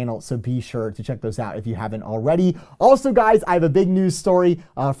Unknown channel, so be sure to check those out if you haven't already. Also, guys, I have a big news story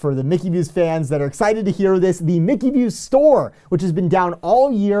for the Mickey Views fans that are excited to hear this. The Mickey Views store, which has been down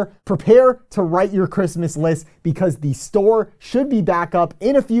all year, prepare to write your Christmas list because the store should be back up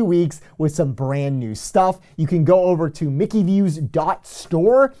in a few weeks with some brand new stuff. You can go over to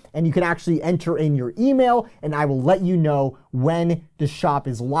mickeyviews.store and you can actually enter in your email, and I will let you know when the shop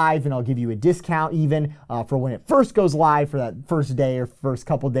is live, and I'll give you a discount even for when it first goes live for that first day or first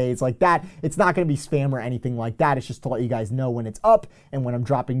couple days like that. It's not going to be spam or anything like that. It's just to let you guys know when it's up and when I'm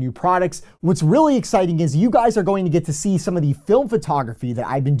dropping new products. What's really exciting is you guys are going to get to see some of the film photography that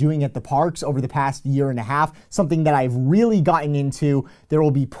I've been doing at the parks over the past year and a half, something that I've really gotten into. There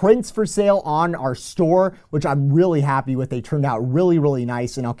will be prints for sale on our store, which I'm really happy with. They turned out really, really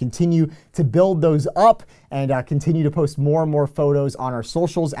nice, and I'll continue to build those up and continue to post more and more photos on our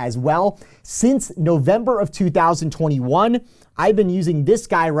socials as well. Since November of 2021, I've been using this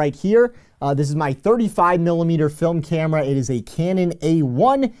guy right here. This is my 35mm film camera. It is a Canon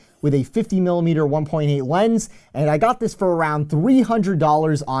A1 with a 50mm 1.8 lens, and I got this for around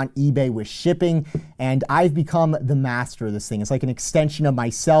 $300 on eBay with shipping, and I've become the master of this thing. It's like an extension of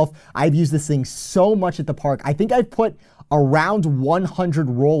myself. I've used this thing so much at the park. I think I've put around 100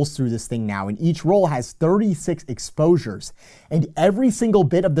 rolls through this thing now, and each roll has 36 exposures. And every single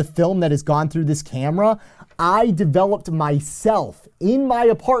bit of the film that has gone through this camera, I developed myself in my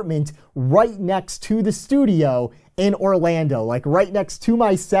apartment right next to the studio in Orlando, like right next to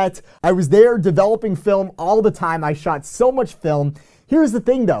my set. I was there developing film all the time. I shot so much film. Here's the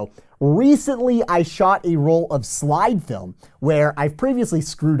thing though. Recently, I shot a roll of slide film where I've previously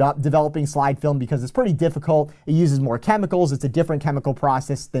screwed up developing slide film because it's pretty difficult. It uses more chemicals. It's a different chemical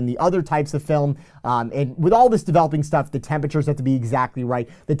process than the other types of film. And with all this developing stuff, the temperatures have to be exactly right.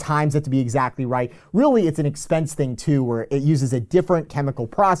 The times have to be exactly right. Really, it's an expense thing too, where it uses a different chemical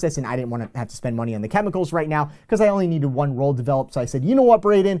process. And I didn't want to have to spend money on the chemicals right now because I only needed one roll developed. So I said, you know what,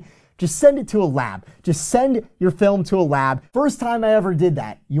 Brayden? Just send it to a lab. Just send your film to a lab. First time I ever did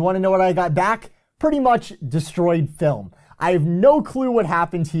that. You want to know what I got back? Pretty much destroyed film. I have no clue what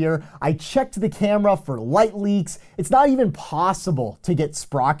happened here. I checked the camera for light leaks. It's not even possible to get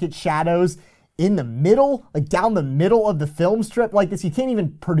sprocket shadows in the middle, like down the middle of the film strip like this. You can't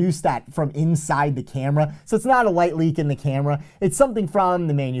even produce that from inside the camera. So it's not a light leak in the camera. It's something from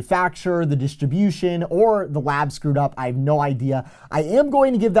the manufacturer, the distribution, or the lab screwed up. I have no idea. I am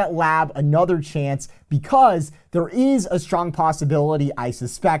going to give that lab another chance because there is a strong possibility, I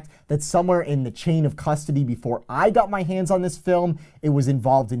suspect, that somewhere in the chain of custody before I got my hands on this film, it was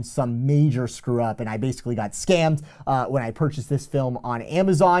involved in some major screw up, and I basically got scammed when I purchased this film on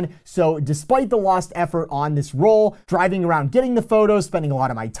Amazon. So despite the lost effort on this roll, driving around getting the photos, spending a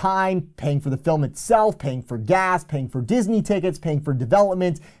lot of my time, paying for the film itself, paying for gas, paying for Disney tickets, paying for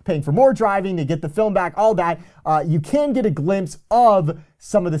development, paying for more driving to get the film back, all that, you can get a glimpse of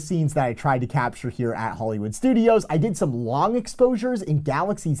some of the scenes that I tried to capture here at Hollywood Studios. I did some long exposures in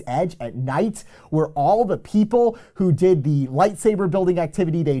Galaxy's Edge at night where all the people who did the lightsaber building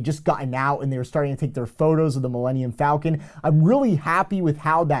activity, they had just gotten out and they were starting to take their photos of the Millennium Falcon. I'm really happy with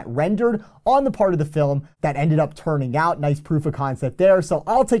how that rendered on the part of the film that ended up turning out. Nice proof of concept there. So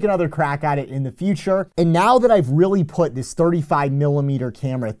I'll take another crack at it in the future. And now that I've really put this 35mm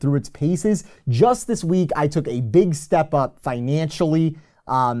camera through its paces, just this week I took a big step up financially.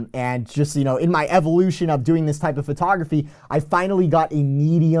 And just, you know, in my evolution of doing this type of photography, I finally got a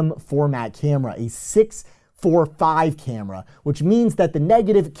medium format camera, a 645 camera, which means that the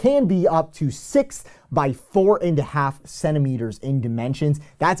negative can be up to 6 by 4.5 centimeters in dimensions.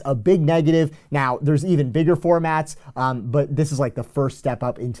 That's a big negative. Now, there's even bigger formats, but this is like the first step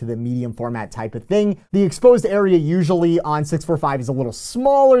up into the medium format type of thing. The exposed area usually on 645 is a little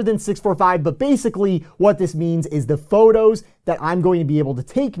smaller than 645, but basically what this means is the photos that I'm going to be able to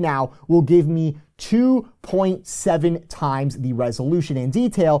take now will give me 2.7 times the resolution and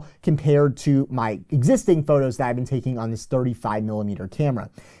detail compared to my existing photos that I've been taking on this 35mm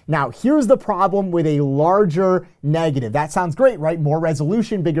camera. Now, here's the problem with a larger negative. That sounds great, right? More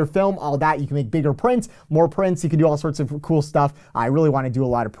resolution, bigger film, all that. You can make bigger prints, more prints. You can do all sorts of cool stuff. I really want to do a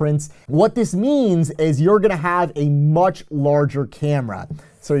lot of prints. What this means is you're going to have a much larger camera.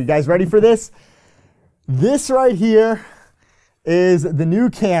 So are you guys ready for this? This right here is the new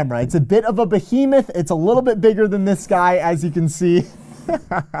camera. It's a bit of a behemoth. It's a little bit bigger than this guy, as you can see.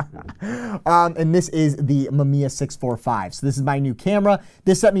 And this is the Mamiya 645. So this is my new camera.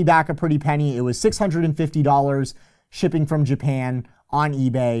 This set me back a pretty penny. It was $650 shipping from Japan on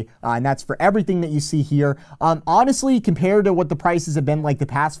eBay, and that's for everything that you see here. Honestly, compared to what the prices have been like the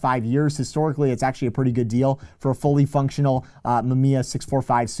past 5 years, historically, it's actually a pretty good deal for a fully functional Mamiya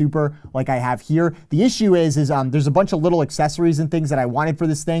 645 Super like I have here. The issue is there's a bunch of little accessories and things that I wanted for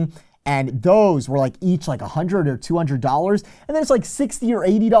this thing, and those were like each like $100 or $200, and then it's like $60 or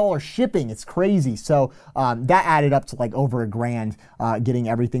 $80 shipping. It's crazy. So that added up to like over $1,000 getting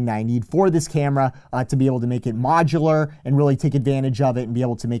everything that I need for this camera to be able to make it modular and really take advantage of it and be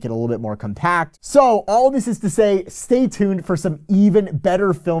able to make it a little bit more compact. So all this is to say, stay tuned for some even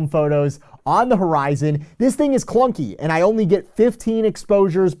better film photos on the horizon. This thing is clunky, and I only get 15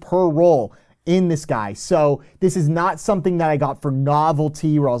 exposures per roll in this guy. So this is not something that I got for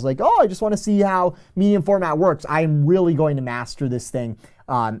novelty where I was like, oh, I just want to see how medium format works. I am really going to master this thing.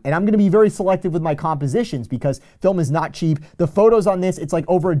 And I'm going to be very selective with my compositions because film is not cheap. The photos on this, it's like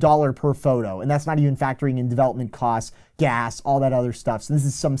over $1 per photo. And that's not even factoring in development costs, gas, all that other stuff. So this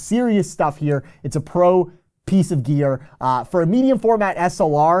is some serious stuff here. It's a pro piece of gear. For a medium format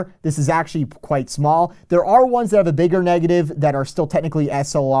SLR, this is actually quite small. There are ones that have a bigger negative that are still technically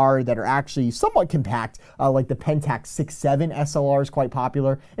SLR that are actually somewhat compact, like the Pentax 6.7 SLR is quite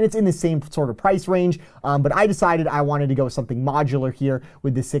popular, and it's in the same sort of price range, but I decided I wanted to go with something modular here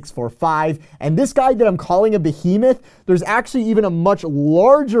with the 645, and this guy that I'm calling a behemoth, there's actually even a much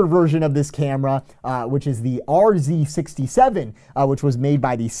larger version of this camera, which is the RZ67, which was made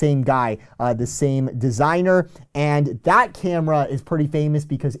by the same guy, the same designer. here, and that camera is pretty famous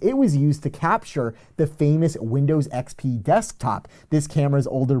because it was used to capture the famous Windows XP desktop, this camera's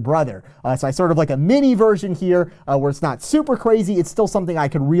older brother. So I sort of like a mini version here where it's not super crazy. It's still something I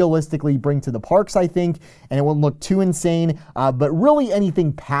could realistically bring to the parks, I think, and it wouldn't look too insane, but really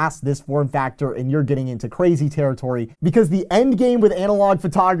anything past this form factor and you're getting into crazy territory, because the end game with analog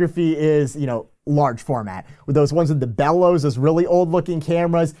photography is, you know, large format. With those ones with the bellows, those really old looking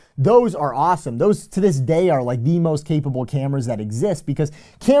cameras, those are awesome. Those to this day are like the most capable cameras that exist, because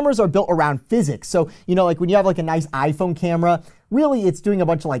cameras are built around physics. So, you know, like when you have like a nice iPhone camera, really it's doing a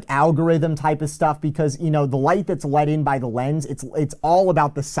bunch of like algorithm type of stuff, because, you know, the light that's let in by the lens, it's all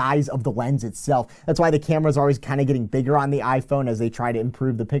about the size of the lens itself. That's why the cameras are always kind of getting bigger on the iPhone as they try to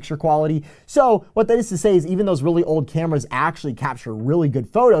improve the picture quality. So what that is to say is even those really old cameras actually capture really good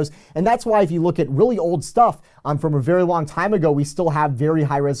photos. And that's why if you look at really old stuff from a very long time ago, we still have very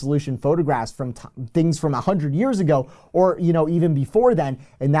high resolution photographs from things from 100 years ago, or, you know, even before then.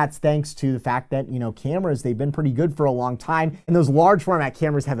 And that's thanks to the fact that, you know, cameras, they've been pretty good for a long time. And those large format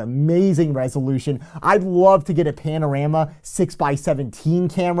cameras have amazing resolution. I'd love to get a panorama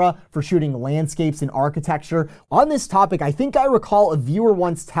 6x17 camera for shooting landscapes and architecture. On this topic, I think I recall a viewer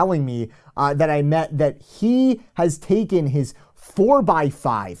once telling me that I met that he has taken his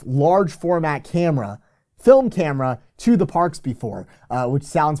 4x5 large format camera, film camera, to the parks before, which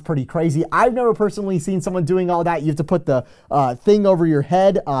sounds pretty crazy. I've never personally seen someone doing all that. You have to put the thing over your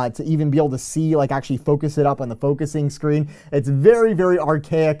head to even be able to see, like actually focus it up on the focusing screen. It's very, very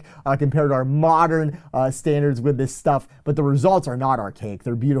archaic compared to our modern standards with this stuff, but the results are not archaic.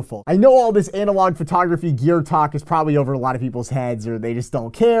 They're beautiful. I know all this analog photography gear talk is probably over a lot of people's heads, or they just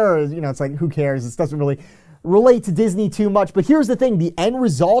don't care, or, you know, it's like, who cares? This doesn't really relate to Disney too much. But here's the thing, the end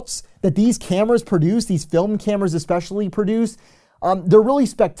results that these cameras produce, these film cameras especially produce, they're really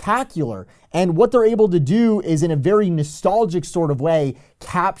spectacular. And what they're able to do is, in a very nostalgic sort of way,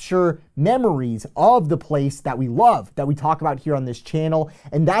 capture memories of the place that we love, that we talk about here on this channel.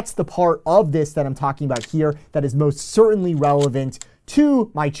 And that's the part of this that I'm talking about here that is most certainly relevant to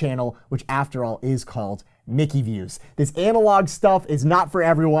my channel, which after all is called Mickey Views. This analog stuff is not for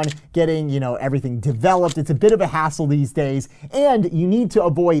everyone. Getting, you know, everything developed, it's a bit of a hassle these days, and you need to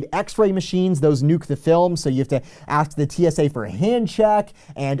avoid x-ray machines. Those nuke the film, so you have to ask the TSA for a hand check.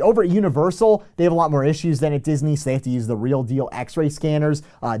 And over at Universal, they have a lot more issues than at Disney, so they have to use the real deal x-ray scanners.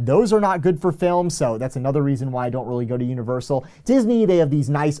 Those are not good for film, so that's another reason why I don't really go to Universal. Disney, they have these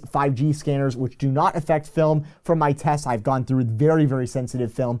nice 5G scanners which do not affect film. From my tests, I've gone through very, very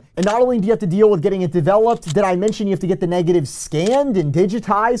sensitive film. And not only do you have to deal with getting it developed, did I mention you have to get the negatives scanned and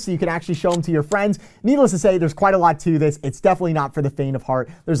digitized so you can actually show them to your friends? Needless to say, there's quite a lot to this. It's definitely not for the faint of heart.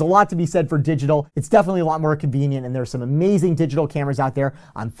 There's a lot to be said for digital. It's definitely a lot more convenient, and there's some amazing digital cameras out there.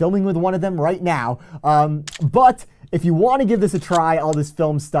 I'm filming with one of them right now. But if you want to give this a try, all this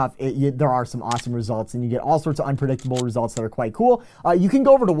film stuff, there are some awesome results, and you get all sorts of unpredictable results that are quite cool. You can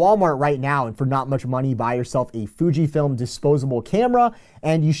go over to Walmart right now and for not much money buy yourself a Fujifilm disposable camera,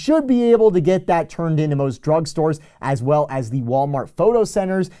 and you should be able to get that turned into most drugstores as well as the Walmart photo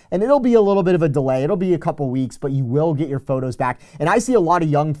centers, and it'll be a little bit of a delay. It'll be a couple weeks, but you will get your photos back. And I see a lot of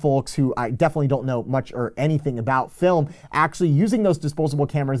young folks who I definitely don't know much or anything about film actually using those disposable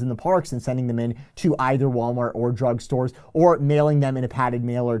cameras in the parks and sending them in to either Walmart or drugstores, or mailing them in a padded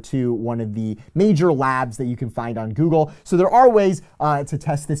mailer to one of the major labs that you can find on Google. So there are ways to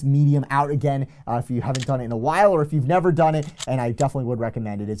test this medium out again if you haven't done it in a while, or if you've never done it, and I definitely would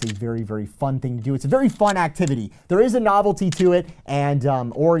recommend it. It's a very, very fun thing to do. It's a very fun activity. There is a novelty to it, and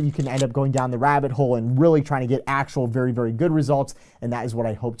or you can end up going down the rabbit hole and really trying to get actual very, very good results, and that is what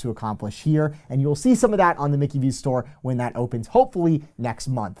I hope to accomplish here. And you'll see some of that on the Mickey Views store when that opens, hopefully next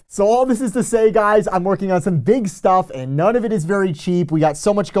month. So all this is to say, guys, I'm working on some big stuff, and none of it is very cheap. We got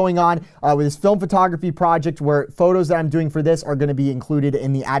so much going on with this film photography project, where photos that I'm doing for this are going to be included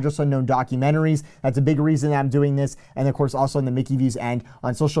in the Address Unknown documentaries. That's a big reason that I'm doing this. And of course, also in the Mickey Views end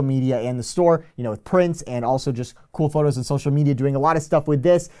on social media and the store, you know, with prints and also just cool photos on social media, doing a lot of stuff with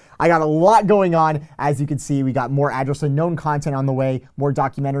this. I got a lot going on. As you can see, we got more Address Unknown content on the way, more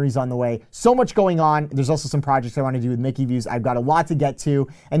documentaries on the way, so much going on. There's also some projects I want to do with Mickey Views. I've got a lot to get to.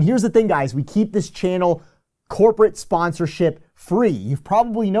 And here's the thing, guys, we keep this channel corporate sponsorship free. You've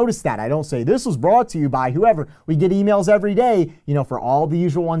probably noticed that. I don't say this was brought to you by whoever. We get emails every day, you know, for all the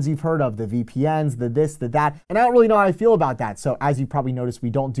usual ones you've heard of, the VPNs, the this, the that, and I don't really know how I feel about that. So as you probably noticed, we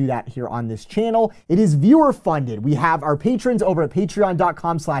don't do that here on this channel. It is viewer funded. We have our patrons over at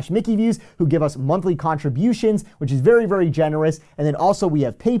patreon.com/MickeyViews who give us monthly contributions, which is very, very generous. And then also we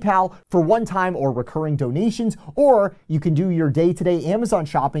have PayPal for one-time or recurring donations, or you can do your day-to-day Amazon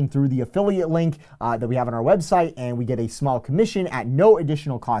shopping through the affiliate link that we have on our website, and we get a small commission at no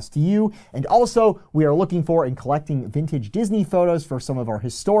additional cost to you. And also, we are looking for and collecting vintage Disney photos for some of our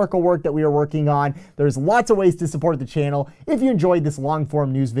historical work that we are working on. There's lots of ways to support the channel. If you enjoyed this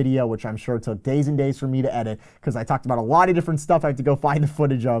long-form news video, which I'm sure took days and days for me to edit, because I talked about a lot of different stuff I have to go find the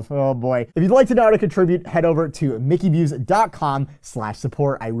footage of. Oh boy. If you'd like to know how to contribute, head over to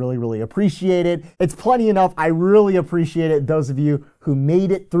mickeyviews.com/support. I really, really appreciate it. It's plenty enough. I really appreciate it. Those of you who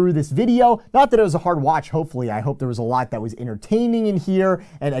made it through this video. Not that it was a hard watch, hopefully. I hope there was a lot that was entertaining in here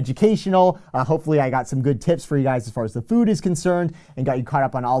and educational. Hopefully I got some good tips for you guys as far as the food is concerned and got you caught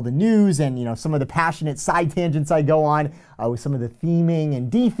up on all the news and, you know, some of the passionate side tangents I go on with some of the theming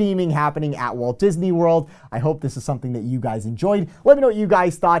and de-theming happening at Walt Disney World. I hope this is something that you guys enjoyed. Let me know what you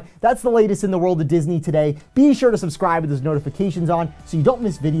guys thought. That's the latest in the world of Disney today. Be sure to subscribe with those notifications on so you don't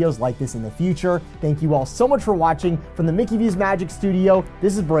miss videos like this in the future. Thank you all so much for watching from the Mickey Views Magic Studio.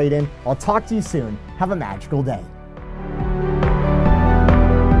 This is Brayden. I'll talk to you soon. Have a magical day.